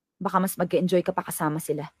 Baka mas mag-enjoy ka pa kasama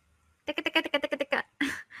sila. Teka.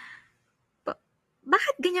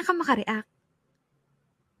 Bakit ganyan ka makareact?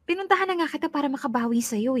 Pinuntahan na nga kita para makabawi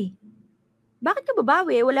sa'yo Bakit ka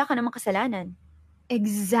babawi? Wala ka namang kasalanan.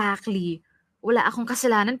 Exactly. Wala akong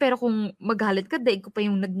kasalanan pero kung magalit ka, daig ko pa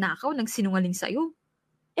yung nagnakaw, nagsinungaling sa'yo.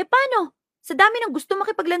 Paano? Sa dami ng gusto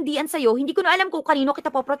makipaglandian sa'yo, hindi ko na alam kung kanino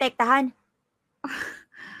kita poprotektahan.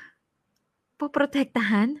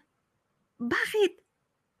 Poprotektahan? Bakit?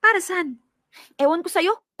 Para saan? Ewan ko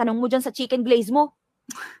sa'yo. Tanong mo dyan sa chicken glaze mo.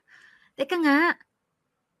 Teka nga.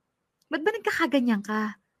 Ba't ba nagkakaganyan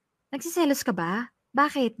ka? Nagsiselos ka ba?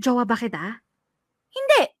 Bakit? Jowa ba kita?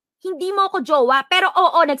 Hindi. Hindi mo ako jowa, pero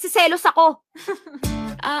oo, nagsiselos ako.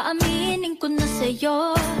 Aaminin ko na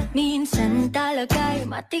sa'yo, minsan talaga'y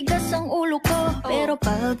matigas ang ulo ko. Pero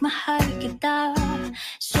pag mahal kita,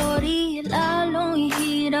 sorry, lalong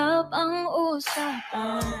ihirap ang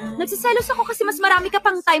usapan. Nagsiselos ako kasi mas marami ka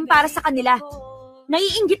pang time para sa kanila.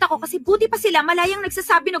 Naiinggit ako kasi buti pa sila malayang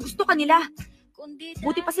nagsasabi na gusto ka nila.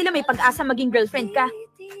 Buti pa sila may pag-asa maging girlfriend ka.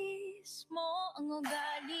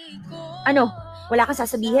 Ano? Wala kang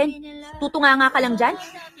sasabihin? Tutunganga ka lang dyan?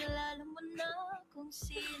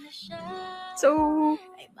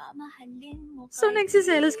 So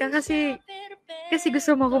nagsiselos ka kasi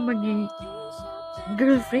gusto mo akong maging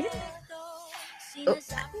girlfriend?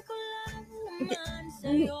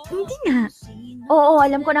 Hindi nga. Oo,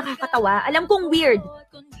 alam ko nakakatawa. Alam kong weird.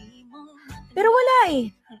 Pero wala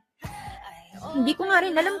Hindi ko nga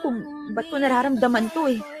rin alam kung ba't ko nararamdaman to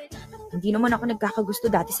eh. Hindi naman ako nagkakagusto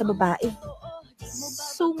dati sa babae.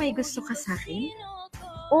 So, may gusto ka sa akin?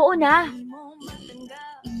 Oo na.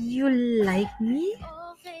 You like me?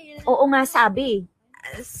 Oo nga sabi.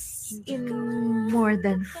 As in more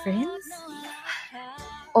than friends?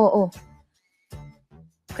 Oo.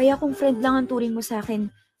 Kaya kung friend lang ang turing mo sa akin,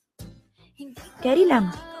 carry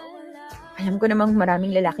lang. Alam ko namang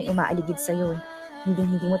maraming lalaking umaaligid sa'yo. Hindi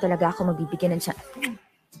mo talaga ako mabibigyan ng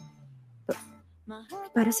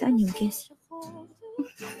Para saan yung kiss?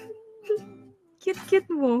 Cute-cute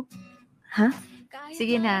mo. Ha?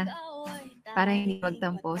 Sige na. Para hindi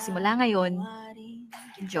magtampo. Simula ngayon,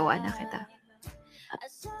 jowa na kita.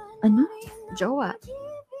 Ano? Jowa.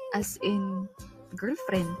 As in,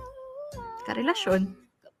 girlfriend. Karelasyon.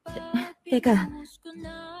 Teka.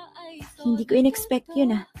 Hindi ko in-expect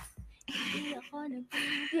yun ah.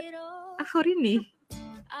 Ako rin eh.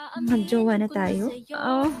 Magjowa na tayo?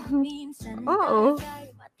 Oo.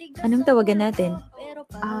 Anong tawagan natin?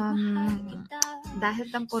 Dahil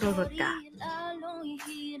tampururot ka.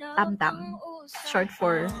 Tam-tam. Short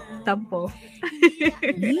for tampo.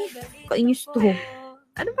 Kainis to.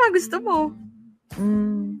 Ano ba gusto mo?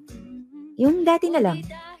 Yung dati na lang.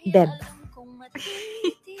 Deb.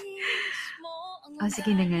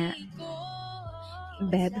 Sige na nga.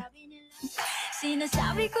 Beb.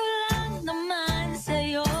 Sinasabi ko lang naman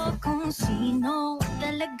sa'yo kung sino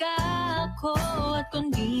talaga ako. At kung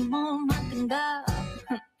di mo matanggap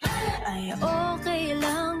ay okay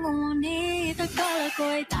lang. Ngunit akala ko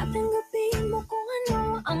ay tatanggapin mo kung ano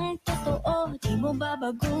ang totoo. Di mo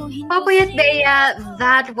babaguhin. Papayat Bea,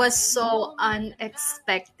 that was so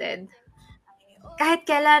unexpected. Kahit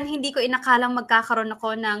kailan, hindi ko inakalang magkakaroon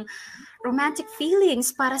ako ng romantic feelings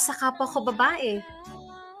para sa kapwa ko babae.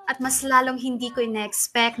 At mas lalong hindi ko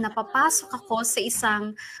ina-expect na papasok ako sa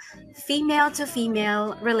isang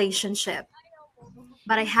female-to-female relationship.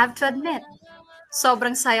 But I have to admit,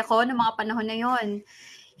 sobrang saya ko ng mga panahon na yon.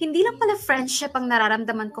 Hindi lang pala friendship ang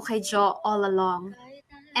nararamdaman ko kay Joe all along.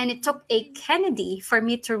 And it took a Kennedy for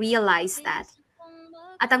me to realize that.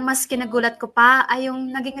 At ang mas kinagulat ko pa ay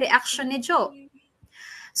yung naging reaction ni Joe.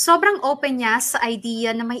 Sobrang open niya sa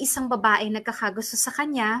idea na may isang babae nagkakagusto sa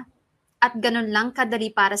kanya at ganun lang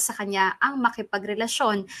kadali para sa kanya ang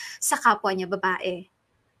makipagrelasyon sa kapwa niya babae.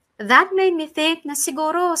 That made me think na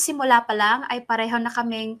siguro simula pa lang ay pareho na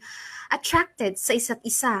kaming attracted sa isa't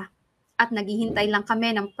isa at naghihintay lang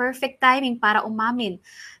kami ng perfect timing para umamin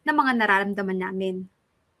ng mga nararamdaman namin.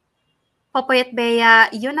 Popoy at Bea,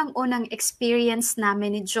 yun ang unang experience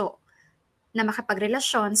namin ni Joe na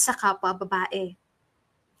makipagrelasyon sa kapwa babae.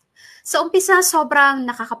 Sa umpisa, sobrang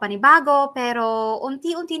nakakapanibago pero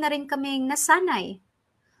unti-unti na rin kaming nasanay.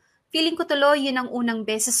 Feeling ko tuloy yun ang unang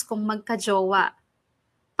beses kong magka-jowa.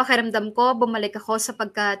 Pakiramdam ko, bumalik ako sa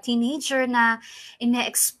pagka-teenager na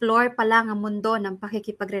ine-explore pa lang ang mundo ng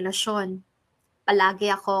pakikipagrelasyon. Palagi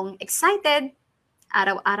akong excited,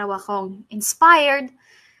 araw-araw akong inspired.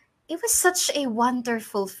 It was such a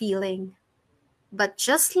wonderful feeling. But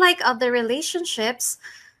just like other relationships,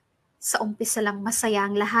 sa umpisa lang masaya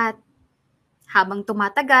ang lahat. Habang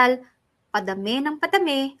tumatagal, padami ng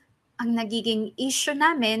padami ang nagiging issue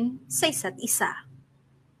namin sa isa't isa.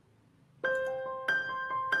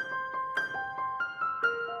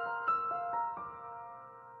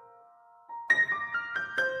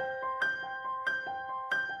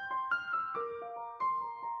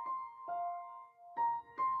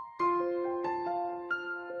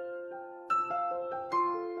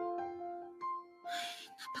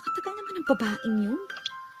 Napakatagal naman ng babaeng yun.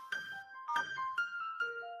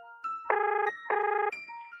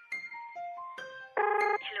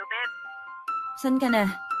 Hello, Beb. Saan ka na?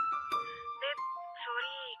 Beb,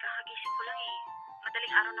 sorry. Kakagising ko lang eh.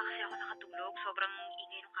 Madaling araw na kasi ako nakatulog. Sobrang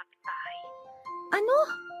ingay ng kapitbahay. Ano?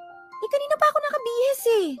 Kanina pa ako nakabihis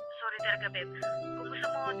eh. Sorry talaga, Beb. Kung gusto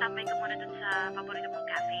mo, tambay ka muna dun sa paborito mong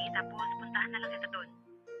cafe. Tapos, puntahan na lang kita dun.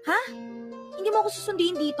 Ha? Hindi mo ako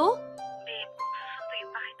susunduin dito? Beb, susunduin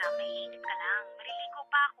pa kita. May init ka lang. Maliligo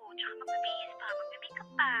pa ako. Tsaka magbibihis pa. Magbe-makeup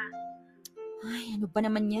pa. Ay, ano ba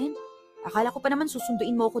naman yan? Akala ko pa naman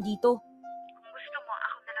susunduin mo ako dito. Kung gusto mo,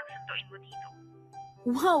 ako na lang sunduin mo dito.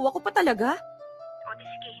 Wow, ako pa talaga? O di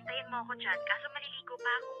sige, hintayin mo ako dyan. Kaso maliligo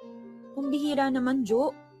pa ako. Pambihira naman,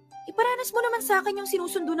 Jo. Iparanas mo naman sa akin yung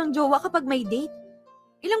sinusundo ng jowa kapag may date.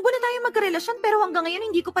 Ilang buwan na tayo magkarelasyon pero hanggang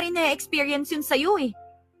ngayon hindi ko pa rin na-experience yun sa'yo eh.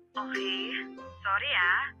 Okay. Sorry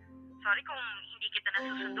ah. Sorry kung hindi kita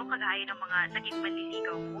nasusundo kagaya ng mga naging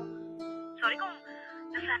manliligaw mo. Sorry kung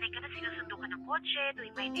nasanay ka na sinusundo ka ng kotse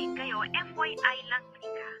tuwing may date kayo. FYI lang,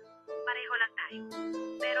 Monica. Pareho lang tayo.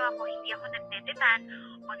 Pero ako hindi ako nagdedetan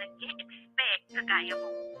o nag-expect kagaya mo.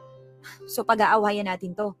 So pag-aawayan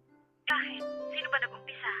natin to. Bakit? Sino ba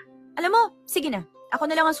nag-umpisa? Alam mo, sige na. Ako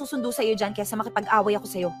na lang ang susundo sa'yo dyan kaysa makipag-away ako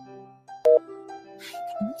sa'yo. Ay,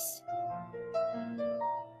 kainis.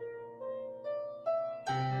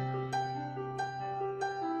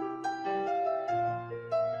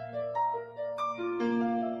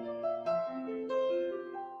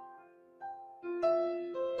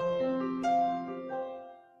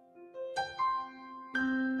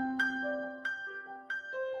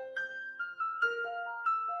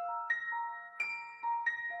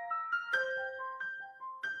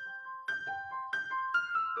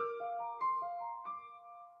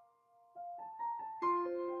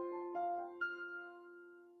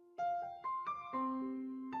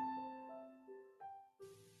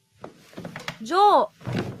 Jo,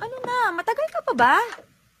 ano na? Matagal ka pa ba?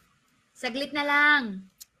 Saglit na lang.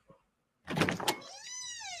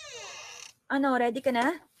 Ano, ready ka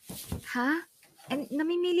na? Ha?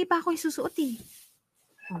 Namimili pa ako yung susuot eh.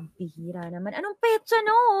 Ang bihira naman. Anong petsa,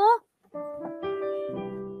 no?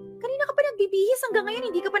 Kanina ka pa nagbibihis. Hanggang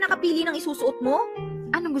ngayon, hindi ka pa nakapili ng isusuot mo?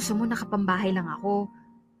 Anong gusto mo? Nakapambahay lang ako.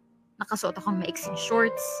 Nakasuot akong maiksing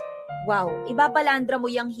shorts. Wow, ibabalandra mo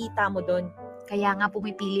yung hita mo doon. Kaya nga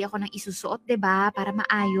pumipili ako ng isusuot, 'di ba? Para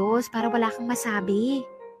maayos, para wala kang masabi.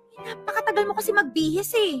 Napakatagal mo kasi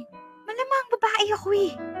magbihis eh. Malamang babae ako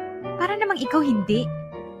eh. Para namang ikaw hindi.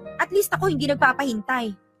 At least ako hindi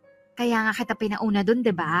nagpapahintay. Kaya nga kita pinauna doon,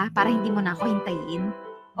 'di ba? Para hindi mo na ako hintayin.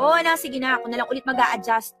 Oo na, sige na. Ako na lang ulit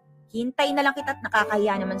mag-a-adjust. Hintay na lang kita at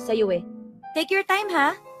nakakahiya naman sa'yo eh. Take your time,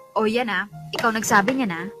 ha? O yan ah. Ikaw nagsabi niya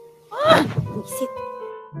na. Visit.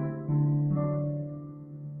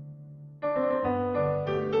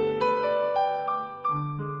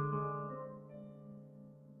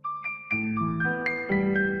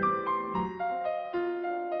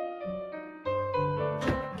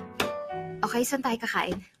 Okay, saan tayo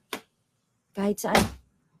kakain? Kahit saan.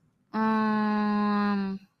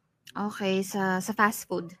 Okay, sa fast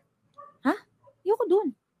food. Ha? Ayoko dun.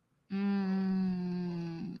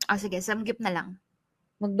 Sige, samgyup na lang.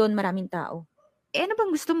 Wag doon, maraming tao. Ano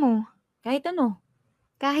bang gusto mo? Kahit ano.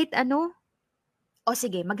 Kahit ano? O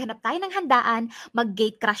sige, maghanap tayo ng handaan,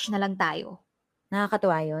 mag-gate crash na lang tayo.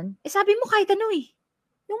 Nakakatuwa yun? Sabi mo kahit ano eh.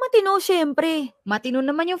 Yung matino, syempre. Matino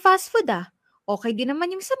naman yung fast food ah. Okay din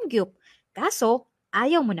naman yung samgyup. Kaso,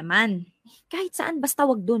 ayaw mo naman. Kahit saan, basta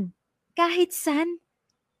wag dun. Kahit saan?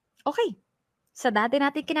 Okay. Sa dati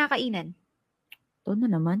natin kinakainan. Doon na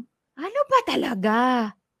naman. Ano ba talaga?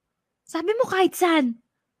 Sabi mo kahit saan.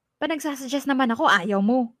 Pa nagsasuggest naman ako, ayaw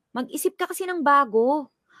mo. Mag-isip ka kasi ng bago.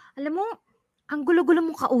 Alam mo, ang gulo-gulo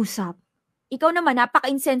mong kausap. Ikaw naman,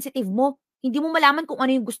 napaka-insensitive mo. Hindi mo malaman kung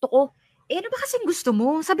ano yung gusto ko. Ano ba kasing gusto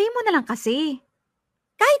mo? Sabihin mo na lang kasi.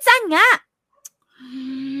 Kahit saan nga!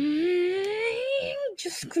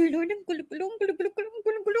 Diyos ko, Lord, ang gulo-gulo.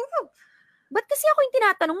 Ba't kasi ako yung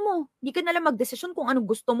tinatanong mo? Hindi ka nalang magdesisyon kung anong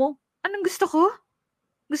gusto mo. Anong gusto ko?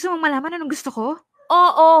 Gusto mong malaman anong gusto ko?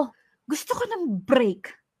 Oo. Gusto ko ng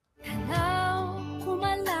break. Tanaw ko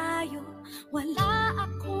malayo, wala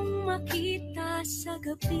akong makita sa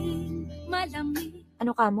gabing malamig.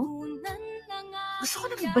 Ano ka mo? Gusto ko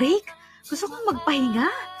ng break. Gusto kong magpahinga.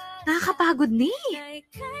 Nakakapagod ni.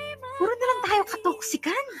 Puro na lang tayo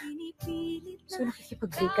katoksikan. So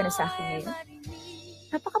nakikipag-break ka na sa akin ngayon?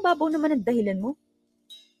 Napakababaw naman ang dahilan mo.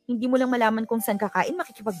 Hindi mo lang malaman kung saan kakain,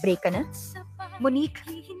 makikipag-break ka na? Monique,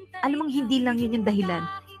 alam mong hindi lang yun yung dahilan.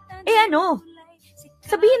 Ano?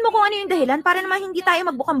 Sabihin mo kung ano yung dahilan para naman hindi tayo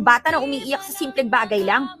magbukang bata na umiiyak sa simpleng bagay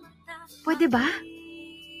lang. Pwede ba?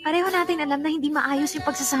 Pareho natin alam na hindi maayos yung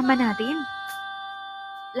pagsasama natin.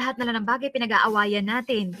 Lahat na lang ng bagay pinag-aawayan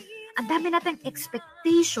natin. Ang dami nating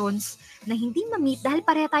expectations na hindi ma-meet dahil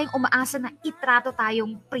pareho tayong umaasa na itrato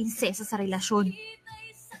tayong prinsesa sa relasyon.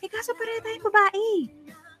 Kaso pareho tayong babae.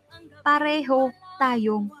 Pareho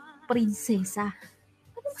tayong prinsesa.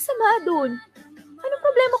 Ano masama dun? Anong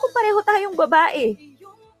problema kung pareho tayong babae?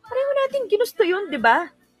 Pareho natin ginusto yun, di ba?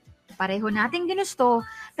 Pareho natin ginusto,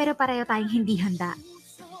 pero pareho tayong hindi handa.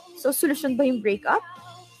 So, solusyon ba yung breakup?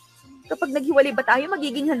 Kapag naghiwalay ba tayo,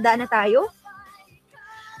 magiging handa na tayo?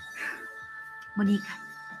 Monique,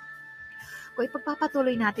 kung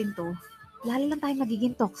ipagpapatuloy natin to, lalo lang tayong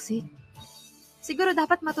magiging toxic. Siguro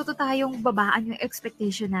dapat matuto tayong babaan yung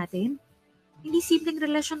expectation natin. Hindi simpleng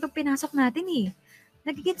relasyon tong pinasok natin eh.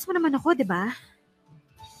 Nagigets mo naman ako, di ba?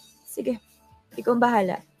 Sige, ikaw ang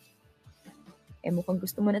bahala. Mukhang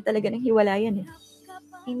gusto mo na talaga ng hiwalayan eh.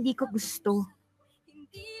 Hindi ko gusto.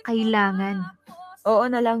 Kailangan. Oo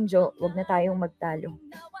na lang, Jo. Huwag na tayong magtalo.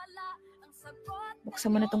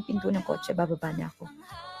 Buksan mo na tong pinto ng kotse, bababa na ako.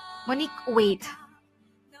 Monique, wait.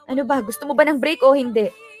 Ano ba? Gusto mo ba ng break o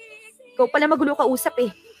hindi? Ikaw pala magulo kausap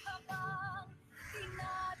eh.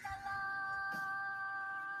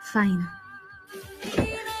 Fine.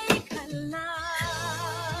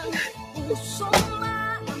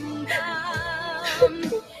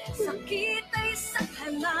 Sakit ay sa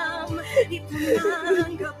kalam, ito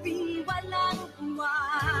ng gabing walang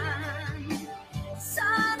uwan.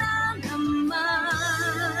 Sana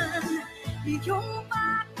naman iyong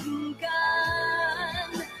pakinggan,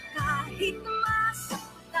 kahit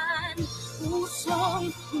masaktan,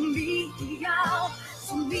 pusong umiiyaw,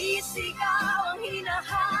 sumisigaw, ang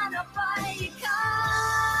hinahanap ay ikaw.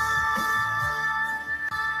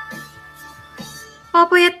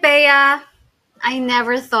 Popoy at Bea, I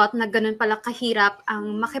never thought na ganun pala kahirap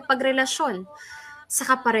ang makipagrelasyon sa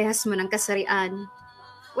kaparehas mo ng kasarian.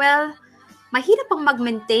 Well, mahirap ang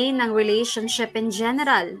mag-maintain ng relationship in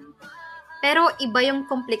general. Pero iba yung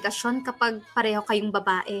komplikasyon kapag pareho kayong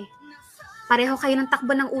babae. Pareho kayo ng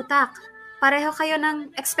takbo ng utak. Pareho kayo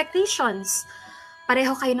ng expectations.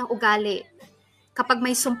 Pareho kayo ng ugali. Kapag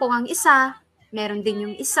may sumpong ang isa, meron din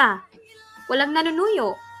yung isa. Walang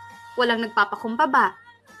nanunuyo. Walang nagpapakumbaba.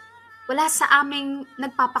 Wala sa aming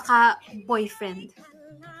nagpapaka-boyfriend.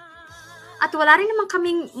 At wala rin naman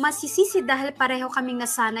kaming masisisi dahil pareho kaming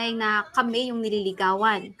nasanay na kami yung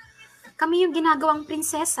nililigawan. Kami yung ginagawang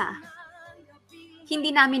prinsesa.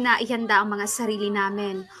 Hindi namin naihanda ang mga sarili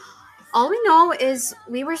namin. All we know is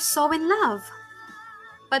we were so in love.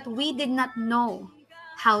 But we did not know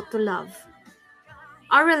how to love.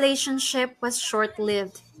 Our relationship was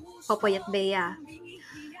short-lived, Popoy at Bea.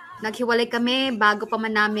 Naghiwalay kami bago pa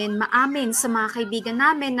man namin maamin sa mga kaibigan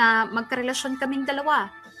namin na magkarelasyon kaming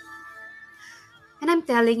dalawa. And I'm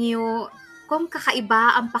telling you, kung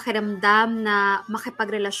kakaiba ang pakiramdam na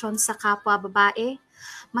makipagrelasyon sa kapwa babae,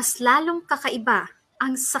 mas lalong kakaiba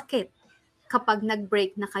ang sakit kapag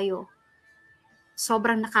nag-break na kayo.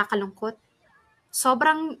 Sobrang nakakalungkot.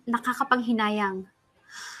 Sobrang nakakapanghinayang.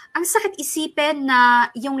 Ang sakit isipin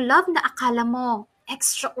na yung love na akala mo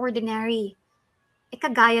extraordinary,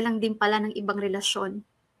 kagaya lang din pala ng ibang relasyon.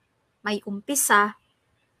 May umpisa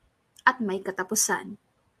at may katapusan.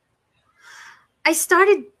 I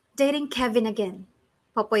started dating Kevin again,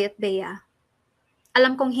 Popoy at Bea.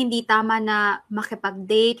 Alam kong hindi tama na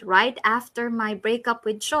makipag-date right after my breakup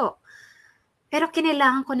with Joe. Pero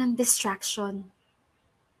kinailangan ko ng distraction.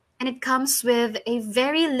 And it comes with a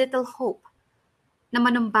very little hope na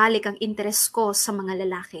manumbalik ang interes ko sa mga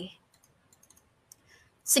lalaki.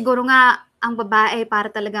 Siguro nga, ang babae para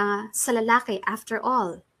talaga sa lalaki after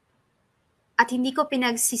all. At hindi ko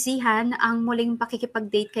pinagsisihan ang muling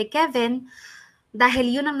pakikipag-date kay Kevin dahil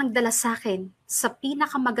yun ang nagdala sa akin sa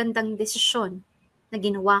pinakamagandang desisyon na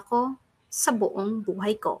ginawa ko sa buong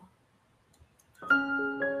buhay ko.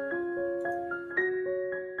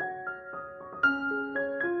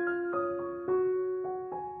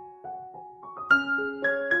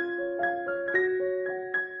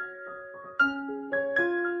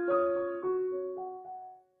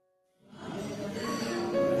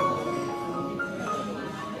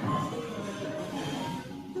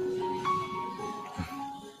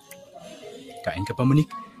 Kain ka pa,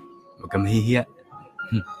 Monique. Huwag kang mahihiya.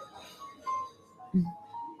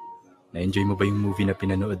 Na-enjoy mo ba yung movie na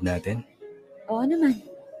pinanood natin? Oo naman.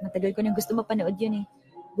 Matagal ko nang gusto mapanood yun eh.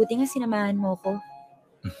 Buti nga sinamahan mo ko.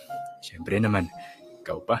 Siyempre naman.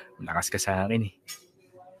 Ikaw pa. Malakas ka sa akin eh.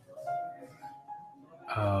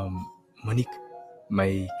 Monique,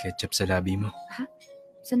 may ketchup sa labi mo. Ha?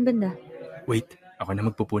 Saan banda? Wait, ako na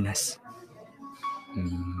magpupunas.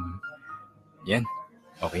 Yan.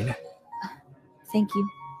 Okay na. Thank you.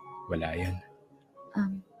 Wala yan.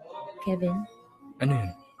 Kevin? Ano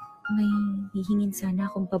yun? May hihingin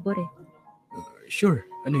sana akong pabor eh. Sure.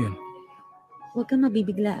 Ano yun? Huwag kang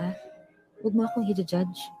mabibigla ah. Huwag mo akong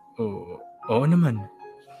i-judge. Oo naman.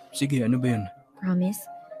 Sige, ano ba yun? Promise?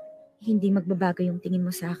 Hindi magbabago yung tingin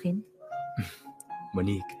mo sa akin?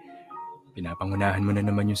 Monique, pinapangunahan mo na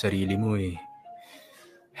naman yung sarili mo eh.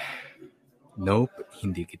 Nope,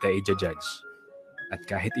 hindi kita i-judge. At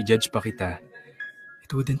kahit i-judge pa kita,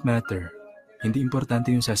 it wouldn't matter. Hindi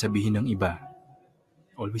importante yung sasabihin ng iba.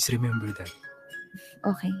 Always remember that.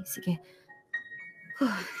 Okay, sige.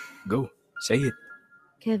 Go, say it.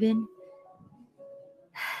 Kevin,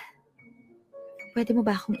 pwede mo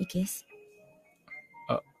ba akong i-kiss?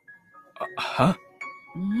 Ha?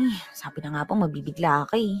 Sabi na nga pong mabibigla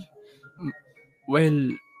ka eh.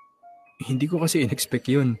 Well, hindi ko kasi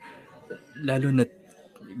in-expect yun. Lalo na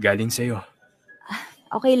galing sa'yo.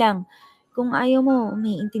 Okay lang. Kung ayaw mo,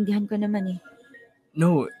 may intindihan ko naman eh.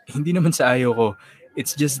 No, hindi naman sa ayaw ko.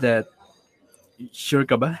 It's just that, sure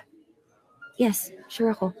ka ba? Yes,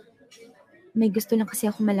 sure ako. May gusto lang kasi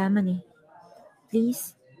ako malaman eh.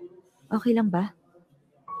 Please, okay lang ba?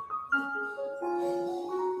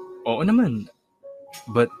 Oo naman.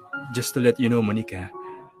 But just to let you know, Monica,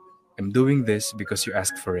 I'm doing this because you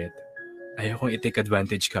asked for it. Ayokong i-take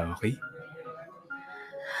advantage ka, okay?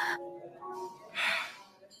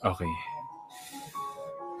 Okay.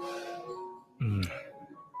 Oh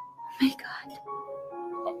my God.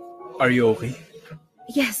 Are you okay?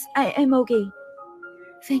 Yes, I'm okay.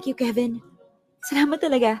 Thank you, Kevin. Salamat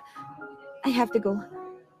talaga. I have to go.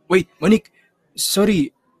 Wait, Monique. Sorry.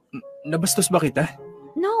 Nabastos ba kita?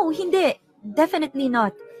 No, hindi. Definitely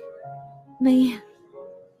not. May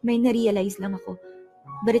na-realize lang ako.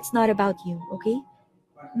 But it's not about you, okay?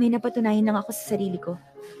 May napatunayan lang ako sa sarili ko.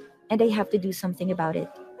 And I have to do something about it.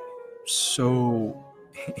 So,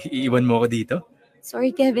 iiwan mo ako dito?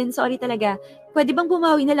 Sorry, Kevin. Sorry talaga. Pwede bang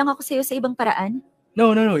bumawi na lang ako sa'yo sa ibang paraan?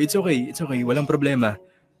 No. It's okay. It's okay. Walang problema.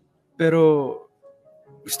 Pero,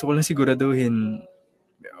 gusto ko lang siguraduhin,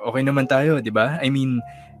 okay naman tayo, di ba? I mean,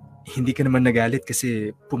 hindi ka naman nagalit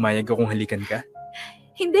kasi pumayag akong halikan ka?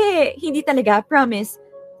 Hindi talaga. Promise.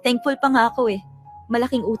 Thankful pa nga ako eh.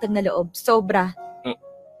 Malaking utang na loob. Sobra.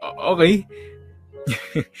 Okay.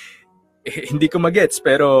 Hindi ko magets,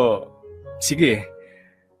 pero sige.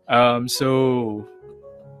 So,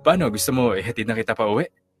 paano? Gusto mo ihatid na kita pa uwi?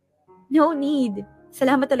 No need.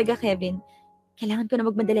 Salamat talaga, Kevin. Kailangan ko na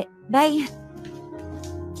magmadali. Bye!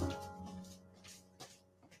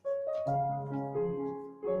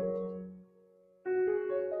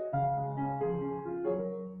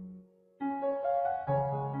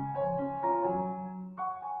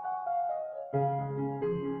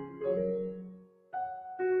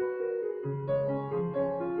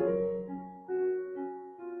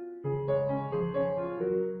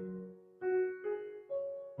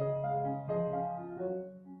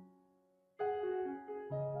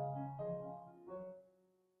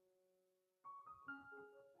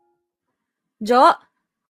 Jo!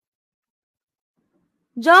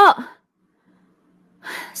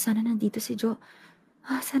 Sana nandito si Jo.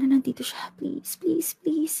 Sana nandito siya.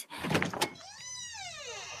 Please.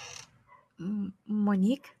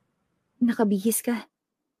 Monique? Nakabihis ka.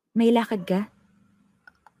 May lakad ka?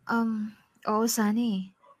 Oo, sana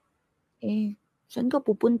eh. Saan ka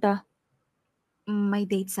pupunta? May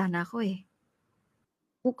date sana ako eh.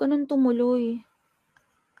 Huwag ka nang tumuloy.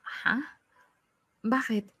 Ha?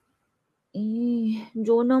 Bakit?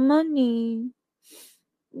 Jo naman eh.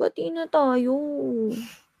 Bati na tayo.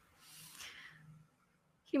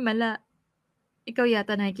 Himala. Ikaw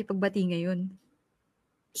yata nakikipagbati ngayon.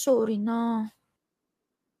 Sorry na.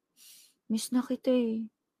 Miss na kita eh.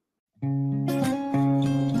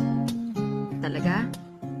 Talaga?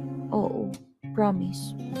 Oo.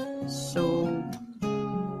 Promise. So,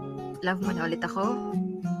 love mo na ulit ako?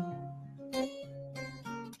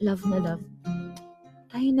 Love na love.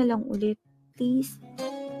 Tayo na lang ulit. Please.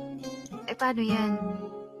 Paano yan?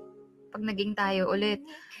 Pag naging tayo ulit,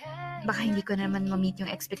 baka hindi ko na naman ma-meet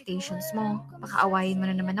yung expectations mo. Baka awayin mo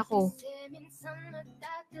na naman ako.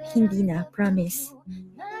 Hindi na. Promise.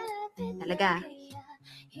 Talaga?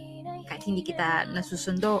 Kahit hindi kita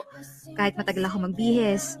nasusundo, kahit matagal ako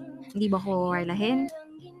magbihis, hindi ba ako warlahin?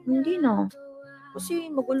 Hindi na.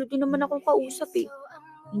 Kasi magulo din naman akong kausap eh.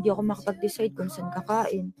 Hindi ako makapag-decide kung saan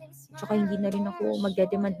kakain. Tsaka hindi na rin ako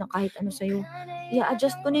magde-demand ng kahit ano sa'yo.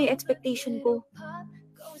 I-adjust ko na yung expectation ko.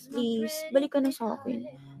 Please, balik ka na sa akin.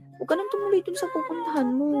 Huwag ka nang tumuloy dun sa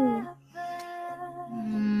pupuntahan mo.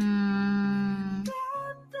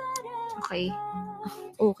 Okay.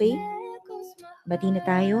 Okay? Bati na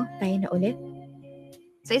tayo? Tayo na ulit?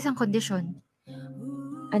 Sa isang kondisyon.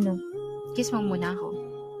 Ano? Kiss mo muna ako.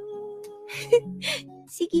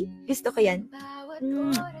 Sige, gusto ko yan.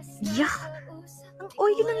 Yuck! Ang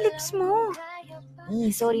oily ng lips mo.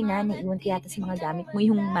 Sorry na, naiwan ko yata sa mga gamit mo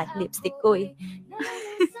yung matte lipstick ko eh.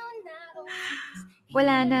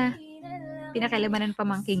 Wala na. Pinakailaman ng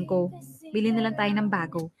pamangking ko. Bili na lang tayo ng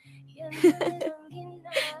bago.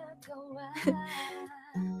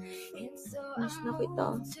 Miss na kita.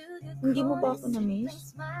 Hindi mo ba ako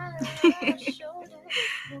na-miss?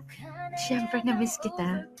 Siyempre na-miss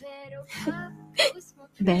kita.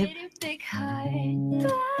 Beb.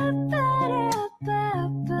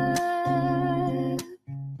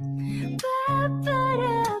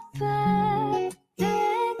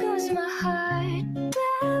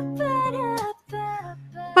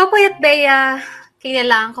 Popoy at Bea,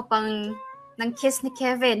 kailangan ko pang ng kiss ni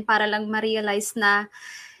Kevin para lang ma-realize na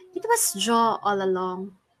it was Jo all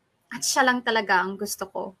along. At siya lang talaga ang gusto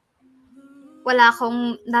ko. Wala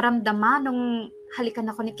akong naramdaman nung halikan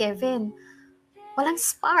ako ni Kevin. Walang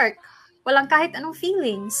spark. Walang kahit anong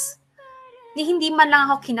feelings. Ni hindi man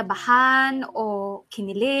lang ako kinabahan o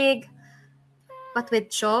kinilig. But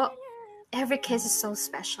with Jo, every kiss is so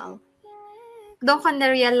special. Doon ko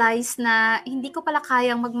na-realize na hindi ko pala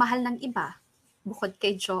kayang magmahal ng iba bukod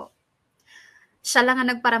kay Jo. Siya lang ang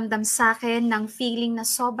nagparamdam sa akin ng feeling na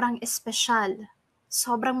sobrang espesyal,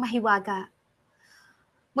 sobrang mahiwaga.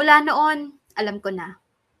 Mula noon, alam ko na,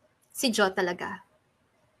 si Jo talaga.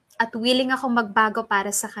 At willing akong magbago para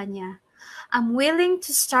sa kanya. I'm willing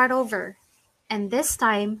to start over. And this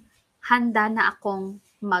time, handa na akong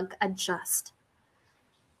mag-adjust.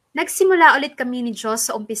 Nagsimula ulit kami ni Jo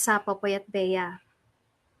sa umpisa, Popoy at Bea.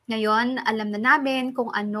 Ngayon, alam na namin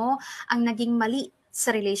kung ano ang naging mali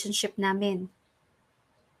sa relationship namin.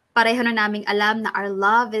 Pareho na naming alam na our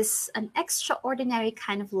love is an extraordinary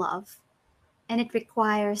kind of love. And it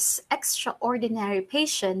requires extraordinary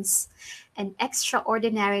patience and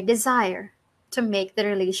extraordinary desire to make the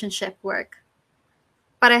relationship work.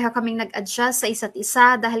 Pareho kaming nag-adjust sa isa't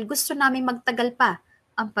isa dahil gusto naming magtagal pa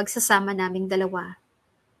ang pagsasama naming dalawa.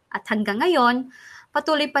 At hanggang ngayon,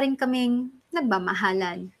 patuloy pa rin kaming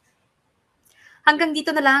nagmamahalan. Hanggang dito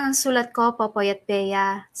na lang ang sulat ko, Popoy at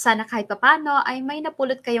Bea. Sana kahit papano ay may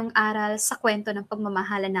napulot kayong aral sa kwento ng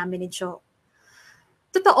pagmamahalan namin ni Jo.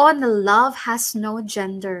 Totoo na love has no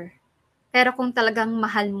gender. Pero kung talagang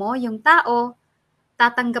mahal mo yung tao,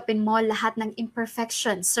 tatanggapin mo lahat ng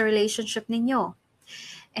imperfections sa relationship ninyo.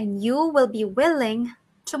 And you will be willing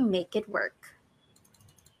to make it work.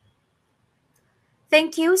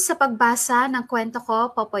 Thank you sa pagbasa ng kwento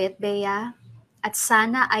ko, Popoy at Bea. At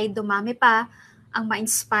sana ay dumami pa ang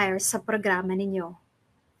ma-inspire sa programa ninyo.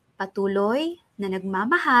 Patuloy na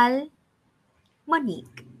nagmamahal,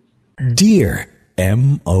 Monique. Dear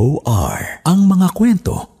M.O.R. Ang mga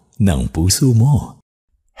kwento ng puso mo.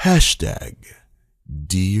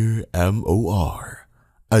 Dear M.O.R.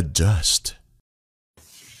 Adjust.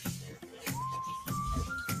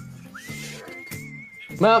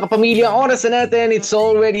 Mga kapamilya, oras na natin, it's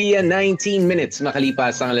already 19 minutes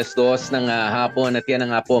makalipas ang 2:00 ng hapon at yan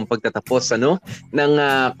nga po ang pagtatapos ng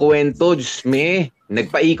kwento. Diyos me,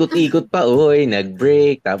 nagpaikot-ikot pa,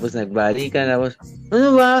 nag-break, tapos nagbalikan, tapos, ano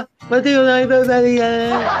ba? Pati yung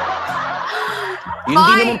nagbalikan. Yun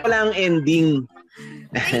din naman pala ang ending.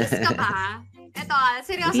 Nais ka ba? Ito,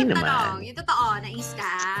 seryosong tanong. Yung totoo, nais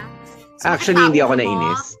ka? So, actually, hindi ako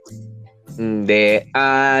nainis. Hindi.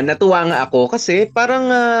 Natuwa nga ako kasi parang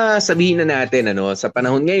sabihin na natin sa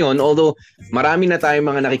panahon ngayon, although marami na tayong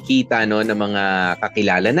mga nakikita na mga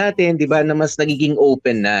kakilala natin, 'di ba, na mas nagiging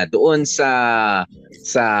open na doon sa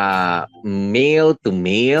male to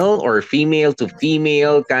male or female to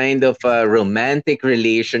female kind of romantic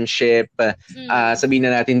relationship. Sabihin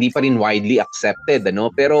na natin hindi pa rin widely accepted,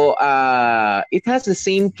 pero it has the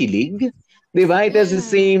same kilig, 'di ba? It has the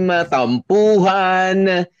same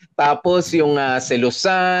tampuhan. Tapos yung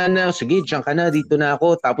selusan, sige, diyan ka na, dito na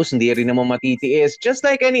ako. Tapos hindi rin naman matitiis. Just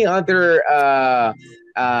like any other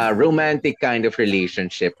romantic kind of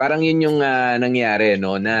relationship. Parang yun yung nangyari,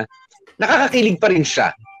 na nakakakilig pa rin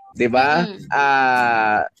siya. Diba?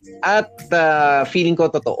 At feeling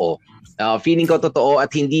ko totoo. Feeling ko totoo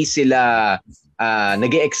at hindi sila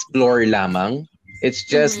nag-explore lamang. It's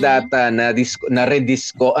just that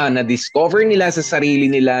na-discover nila sa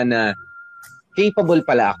sarili nila na capable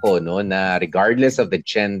pala ako, na regardless of the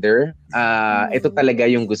gender, ito talaga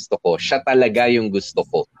yung gusto ko. Siya talaga yung gusto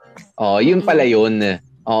ko. Yun pala yun.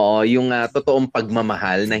 Yung totoong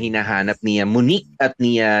pagmamahal na hinahanap niya Monique at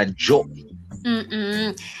niya Jo.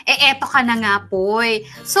 Eto ka na nga, Poy.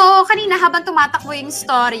 So, kanina habang tumatakbo yung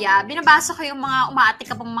storya, binabasa ko yung mga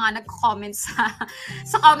umaatik ka pang mga nag-comment sa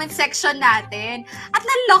comment section natin. At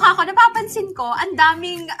naloka ako, napapansin ko, ang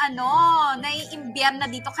daming, naiimbiyam na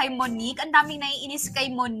dito kay Monique, ang daming naiinis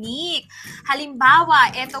kay Monique.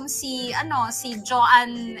 Halimbawa, etong si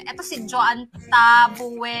Joan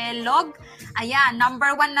Tabuelog. Ayan,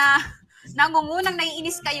 number 1 na nangungunang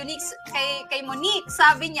naiinis kay Monique.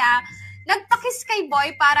 Sabi niya, nagpakis kay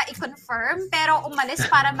boy para i-confirm pero umalis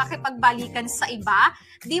para makipagbalikan sa iba.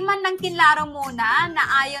 Di man lang kinlaro muna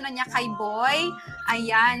na ayaw na niya kay boy.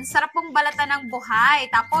 Ayan, sarap pong balatan ng buhay.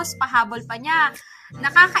 Tapos pahabol pa niya.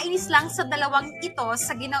 Nakakainis lang sa dalawang ito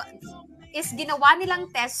ginawa nilang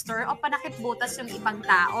tester o panakitbutas yung ibang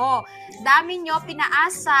tao. Dami nyo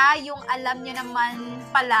pinaasa yung alam nyo naman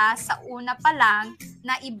pala sa una pa lang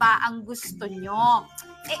na iba ang gusto nyo.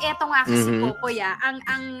 Eto nga kasi Popoy, ang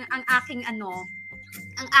aking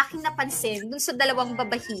napansin dun sa dalawang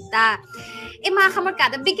babahita. Mga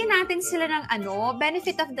kamarkada, bigyan natin sila ng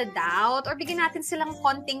benefit of the doubt or bigyan natin silang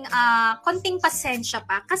konting pasensya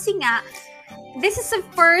pa kasi nga this is the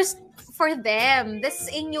for them. This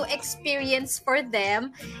is a new experience for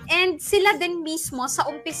them. And sila din mismo sa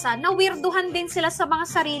umpisa, na-weirduhan din sila sa mga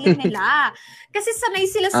sarili nila. Kasi sanay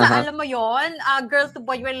sila sa, alam mo yon,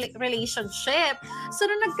 girl-to-boy relationship. So,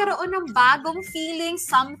 nung nagkaroon ng bagong feeling,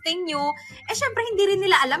 something new, syempre, hindi rin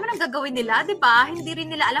nila alam anong gagawin nila, di ba? Hindi rin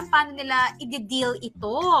nila alam paano nila i-deal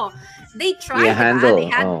ito. They tried, handle.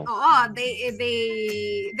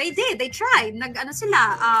 They tried.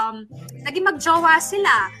 Naging magjowa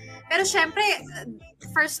sila. Pero syempre,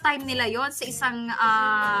 first time nila yon sa isang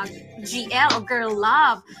GL o girl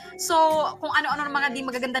love. So, kung ano-ano ng mga di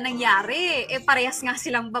magaganda nangyari, parehas nga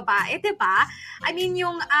silang babae, diba? I mean,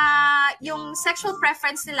 yung sexual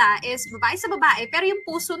preference nila is babae sa babae, pero yung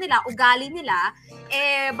puso nila, ugali nila,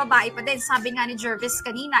 babae pa din. Sabi nga ni Jervis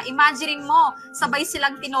kanina, imagine mo, sabay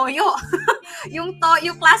silang tinoyo. yung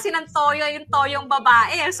klase ng toyo, yung toyong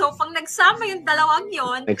babae. So, pag nagsama yung dalawang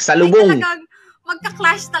yon, nagsalubong.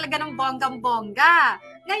 Magka-clash talaga ng bonggang-bongga.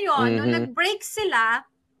 Ngayon, nung nag-break sila,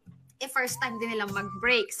 first time din nilang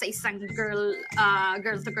mag-break sa isang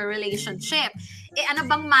girl-to-girl relationship. Ano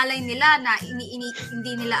bang malay nila na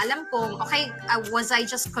hindi nila alam kung, okay, was I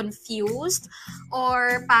just confused?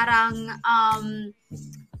 Or parang,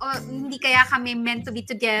 hindi kaya kami meant to be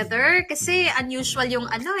together? Kasi unusual yung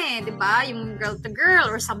di ba? Yung girl-to-girl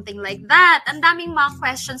or something like that. Ang daming mga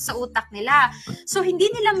questions sa utak nila. So, hindi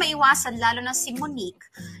nila maiwasan, lalo na si Monique,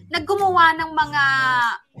 naggumawa ng mga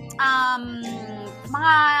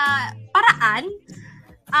paraan,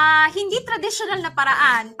 hindi traditional na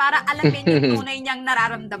paraan para alamin yung tunay niyang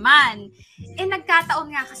nararamdaman. Nagkataon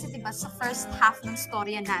nga kasi, diba, sa first half ng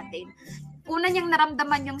storya natin, una niyang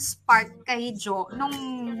naramdaman yung spark kay Jo nung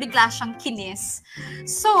bigla siyang kinis.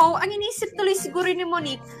 So, ang inisip tuloy siguro ni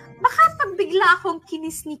Monique, baka pag bigla akong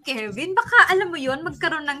kinis ni Kevin, baka alam mo yon,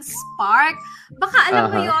 magkaroon ng spark. Baka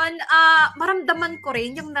alam mo yon, maramdaman ko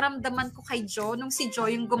rin yung naramdaman ko kay Jo nung si Jo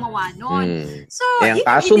yung gumawa nun. So, ang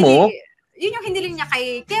kaso mo, yun yung hiniling niya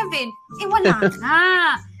kay Kevin. Wala na.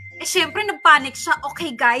 Syempre, nagpanic siya.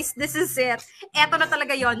 Okay, guys, this is it. Eto na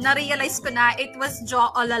talaga yon. Na-realize ko na it was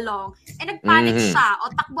Jo all along. Nagpanic siya.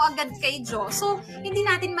 O, takbo agad kay Jo. So, hindi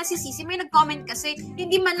natin masisisi. May nag-comment kasi,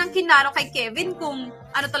 hindi man lang kinaro kay Kevin kung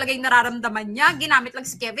ano talaga yung nararamdaman niya. Ginamit lang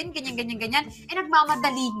si Kevin, ganyan.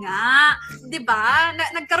 Nagmamadali nga. Diba?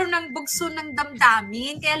 Nagkaroon ng bugso ng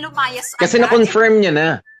damdamin. Kaya lumayas agad. Kasi na-confirm niya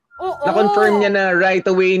na. Oo. Na-confirm niya na right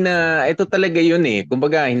away na ito talaga yun eh.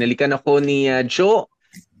 Kumbaga, hinalikan ako ni Jo.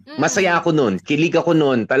 Masaya ako nun, kilig ako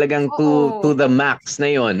nun, talagang to the max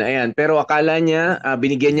na yon. Ayan, pero akala niya,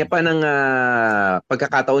 binigyan niya pa ng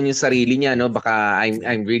pagkakataon yung sarili niya, no? Baka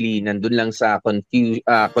I'm really nandun lang sa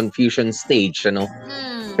confusion stage, ano?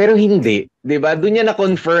 Pero hindi, 'di ba? Doon niya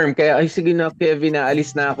na-confirm kaya ay sige na Kevin,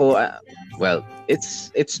 alis na ako. Well,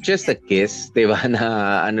 it's just a kiss, 'di ba?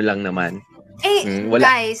 Na ano lang naman.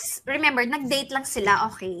 Guys, remember, nag-date lang sila,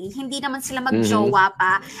 okay? Hindi naman sila mag-jowa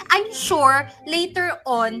pa. I'm sure, later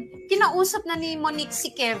on, kinausap na ni Monique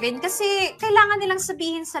si Kevin kasi kailangan nilang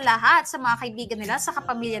sabihin sa lahat, sa mga kaibigan nila, sa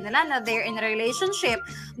kapamilya nila na they're in a relationship.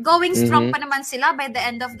 Going strong pa naman sila by the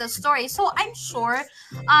end of the story. So, I'm sure,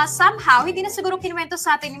 somehow, hindi na siguro kinuwento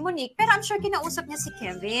sa atin ni Monique, pero I'm sure kinausap niya si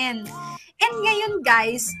Kevin. And ngayon,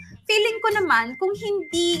 guys, feeling ko naman, kung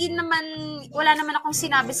hindi naman, wala naman akong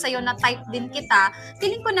sinabi sa'yo na type din kita,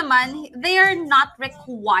 feeling ko naman, they are not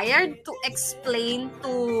required to explain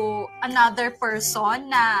to another person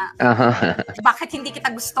na bakit hindi kita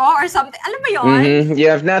gusto or something. Alam mo yun? You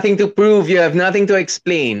have nothing to prove, you have nothing to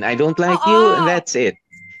explain. I don't like you, and that's it.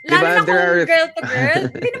 Lalo na kung girl-to-girl,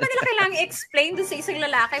 hindi naman nila kailangan i-explain doon sa isang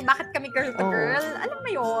lalaki bakit kami girl-to-girl. Alam mo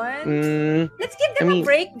yun? Let's give them a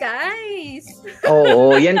break, guys.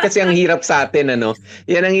 Oo, yan kasi ang hirap sa atin, ano?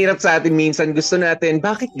 Yan ang hirap sa atin minsan. Gusto natin,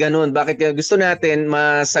 bakit ganun? Bakit gusto natin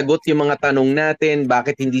masagot yung mga tanong natin?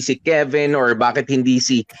 Bakit hindi si Kevin or bakit hindi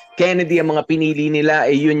si Kennedy ang mga pinili nila?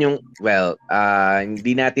 Yun yung,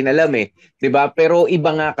 hindi natin alam eh. 'Di ba? Pero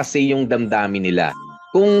iba nga kasi yung damdamin nila.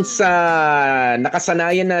 Kung sa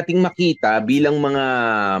nakasanayan nating makita bilang mga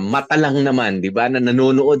mata lang naman, 'di ba, na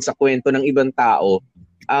nanonood sa kwento ng ibang tao,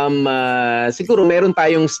 siguro meron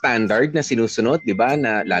tayong standard na sinusunod, 'di ba,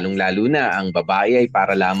 na lalong-lalo na ang babae ay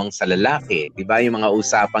para lamang sa lalaki, 'di ba? Yung mga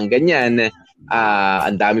usapang ganyan,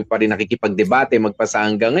 ang dami pa rin nakikipagdebate magpasa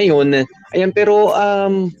hanggang ngayon. Ayan, pero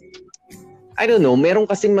I don't know, meron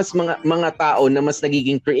kasing mas mga tao na mas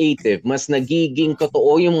nagiging creative, mas nagiging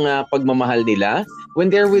totoo yung pagmamahal nila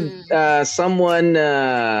when they're with someone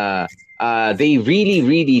they really,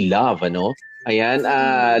 really love, ano? Ayan,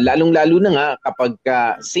 lalong-lalo na nga kapag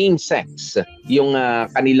same sex yung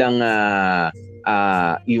kanilang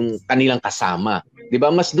kasama. 'Di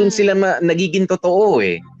ba? Mas doon sila nagiging totoo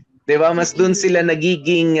eh. 'Di ba? Mas doon sila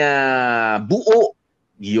nagiging buo.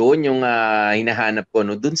 Yun yung hinahanap ko,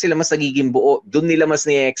 no? Doon sila mas nagiging buo. Doon nila mas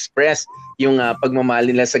ni-express yung pagmamahal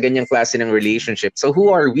nila sa ganyang klase ng relationship. So who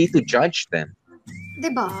are we to judge them?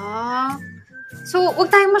 'Di ba? So, wag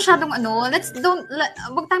tayong masyadong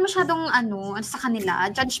wag tayong masyadong sa kanila,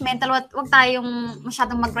 judgmental, wag tayong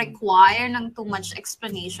masyadong mag-require ng too much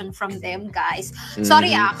explanation from them, guys.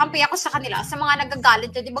 Sorry kampi ako sa kanila. Sa mga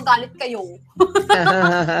nagagalit, di ba galit kayo?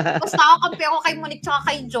 Basta ako kampi ako kay Monique tsaka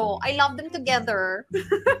kay Joe. I love them together.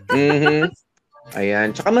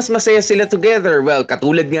 Ayan. Tsaka mas masaya sila together. Well,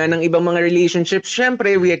 katulad nga ng ibang mga relationships,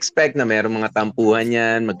 syempre, we expect na mayroong mga tampuhan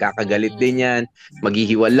yan, magkakagalit din yan,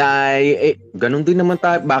 maghihiwalay. Ganun din naman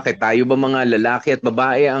tayo. Bakit? Tayo ba mga lalaki at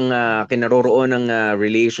babae ang kinaroroon ng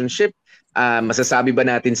relationship? Masasabi ba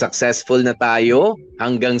natin successful na tayo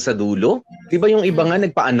hanggang sa dulo? Di ba yung iba nga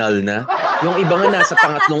nagpa-anal na? Yung iba nga nasa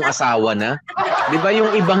pangatlong asawa na? Di ba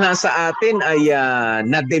yung iba nga sa atin ay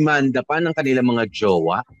nademanda pa ng kanilang mga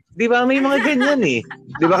jowa? Di ba? May mga ganyan eh.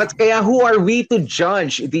 Di ba? Kaya who are we to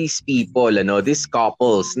judge these people, these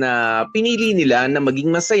couples na pinili nila na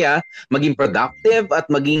maging masaya, maging productive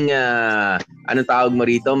at maging,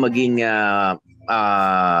 maging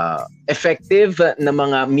effective na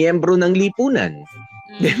mga miyembro ng lipunan.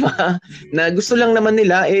 Di ba? Na gusto lang naman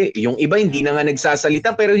nila, yung iba hindi na nga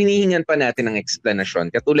nagsasalita pero hinihingan pa natin ng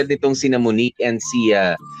explanation. Katulad nitong sina Monique and si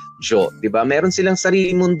Joe, di ba? Meron silang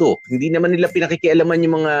sarili mundo. Hindi naman nila pinakikialaman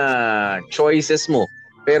yung mga choices mo.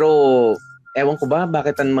 Pero ewan ko ba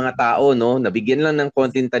bakit ang mga tao, nabigyan lang ng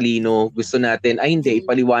konting talino, gusto natin, hindi,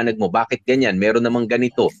 ipaliwanag mo, bakit ganyan? Meron namang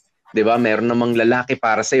ganito. Di ba? Meron namang lalaki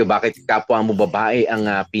para sa'yo. Bakit kapwa mo babae ang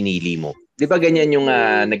pinili mo? Di ba ganyan yung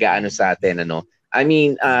nag-aano sa atin, I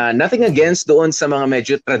mean, nothing against doon sa mga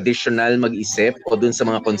medyo traditional mag-isip o doon sa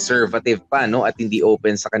mga conservative pa, at hindi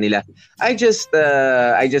open sa kanila. I just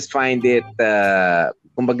find it,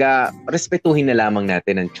 kumbaga, respetuhin na lamang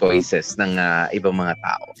natin ang choices ng ibang mga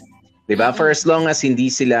tao. Diba? For as long as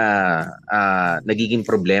hindi sila nagiging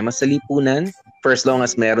problema sa lipunan, for as long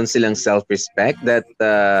as meron silang self-respect that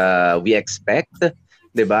we expect,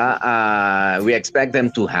 diba? We expect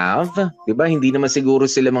them to have, diba? Hindi naman siguro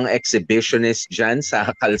sila mga exhibitionist dyan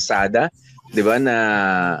sa kalsada, diba? Na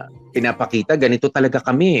pinapakita, ganito talaga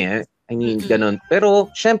kami. I mean, ganun.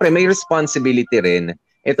 Pero, syempre, may responsibility rin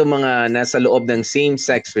ito mga nasa loob ng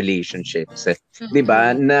same-sex relationships,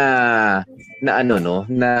 diba?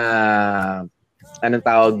 Anong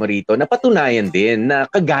tawag mo rito? Napatunayan din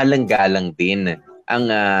na kagalang-galang din ang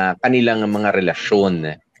kanilang mga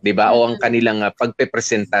relasyon. Diba? O ang kanilang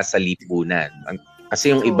pagpepresenta sa lipunan. Kasi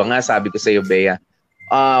yung iba nga, sabi ko sa iyo, Bea,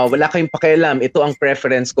 wala kayong pakialam, ito ang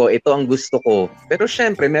preference ko, ito ang gusto ko. Pero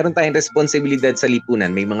syempre, meron tayong responsibilidad sa lipunan.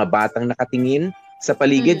 May mga batang nakatingin sa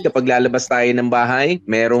paligid kapag lalabas tayo ng bahay.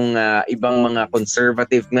 Merong ibang mga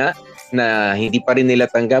conservative nga na hindi pa rin nila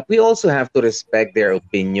tanggap. We also have to respect their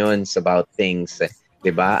opinions about things.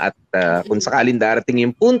 Diba? At kung sakalin darating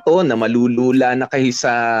yung punto na malulula na kayo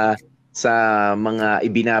sa mga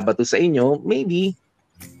ibinabato sa inyo, maybe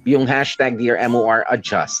yung hashtag Dear MOR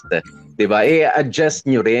adjust. Diba? Adjust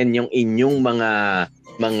nyo rin yung inyong mga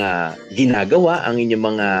ginagawa, ang inyong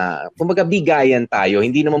mga, kumbaga bigayan tayo.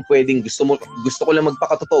 Hindi naman pwedeng gusto ko lang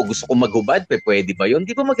magpakatotoo, gusto ko maghubad, pwede ba yun?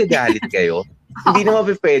 Hindi ba magagalit kayo? Hindi naman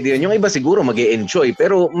pwede yun. Yung iba siguro mag-e-enjoy,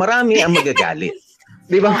 pero marami ang magagalit.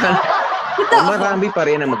 Diba? Marami pa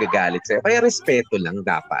rin ang magagalit sa'yo. Kaya respeto lang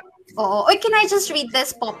dapat. Oo. Oy, can I just read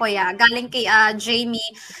this, Popoy? Galing kay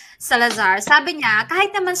Jamie Salazar. Sabi niya,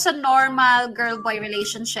 kahit naman sa normal girl-boy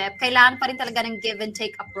relationship, kailangan pa rin talaga ng give and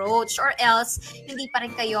take approach or else hindi pa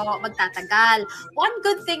rin kayo magtatagal. One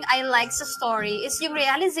good thing I like sa story is yung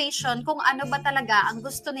realization kung ano ba talaga ang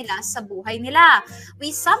gusto nila sa buhay nila.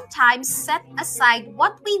 We sometimes set aside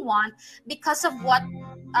what we want because of what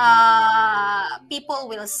people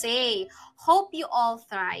will say. Hope you all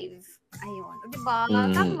thrive. Ayun. Diba?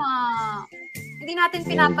 Tama. Hindi natin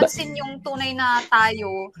pinapansin yung tunay na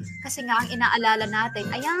tayo kasi nga ang inaalala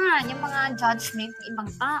natin, ayan, yung mga judgment ng ibang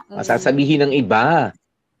tao. Sasabihin ng iba.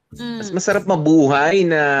 Mas masarap mabuhay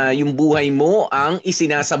na yung buhay mo ang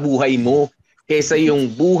isinasabuhay mo kaysa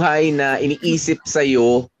yung buhay na iniisip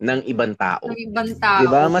sa'yo ng ibang tao. Ng ibang tao.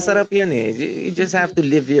 Diba? Masarap yan eh. You just have to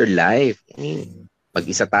live your life. I mean,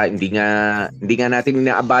 pag-isa tayo, hindi nga natin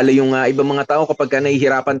inaabala yung ibang mga tao kapag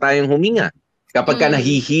nahihirapan tayong huminga. Kapag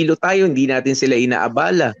nahihilo tayo, hindi natin sila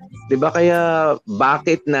inaabala. 'Di ba? Kaya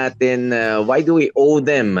bakit natin why do we owe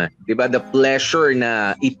them, 'di ba, the pleasure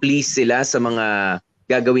na i-please sila sa mga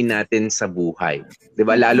gagawin natin sa buhay. 'Di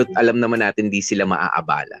ba? Lalo't alam naman natin di sila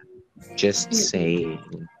maaabala. Just saying.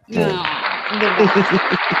 Yeah. Diba?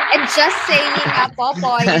 And just saying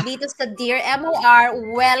Popoy, dito sa Dear MOR,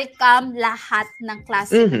 welcome lahat ng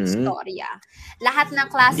klase ng storya. Lahat ng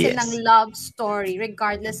klase ng love story,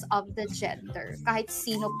 regardless of the gender. Kahit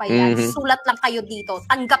sino pa yan, sulat lang kayo dito.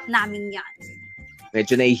 Tanggap namin yan.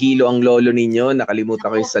 Medyo nahihilo ang lolo ninyo.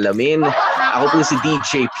 Nakalimutan ko yung salamin. Ako po si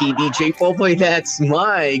DJ P. DJ Popoy. That's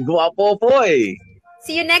my Guapopoy.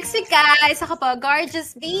 See you next week, guys. Ako po,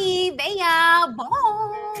 Gorgeous B. Bea. Bye!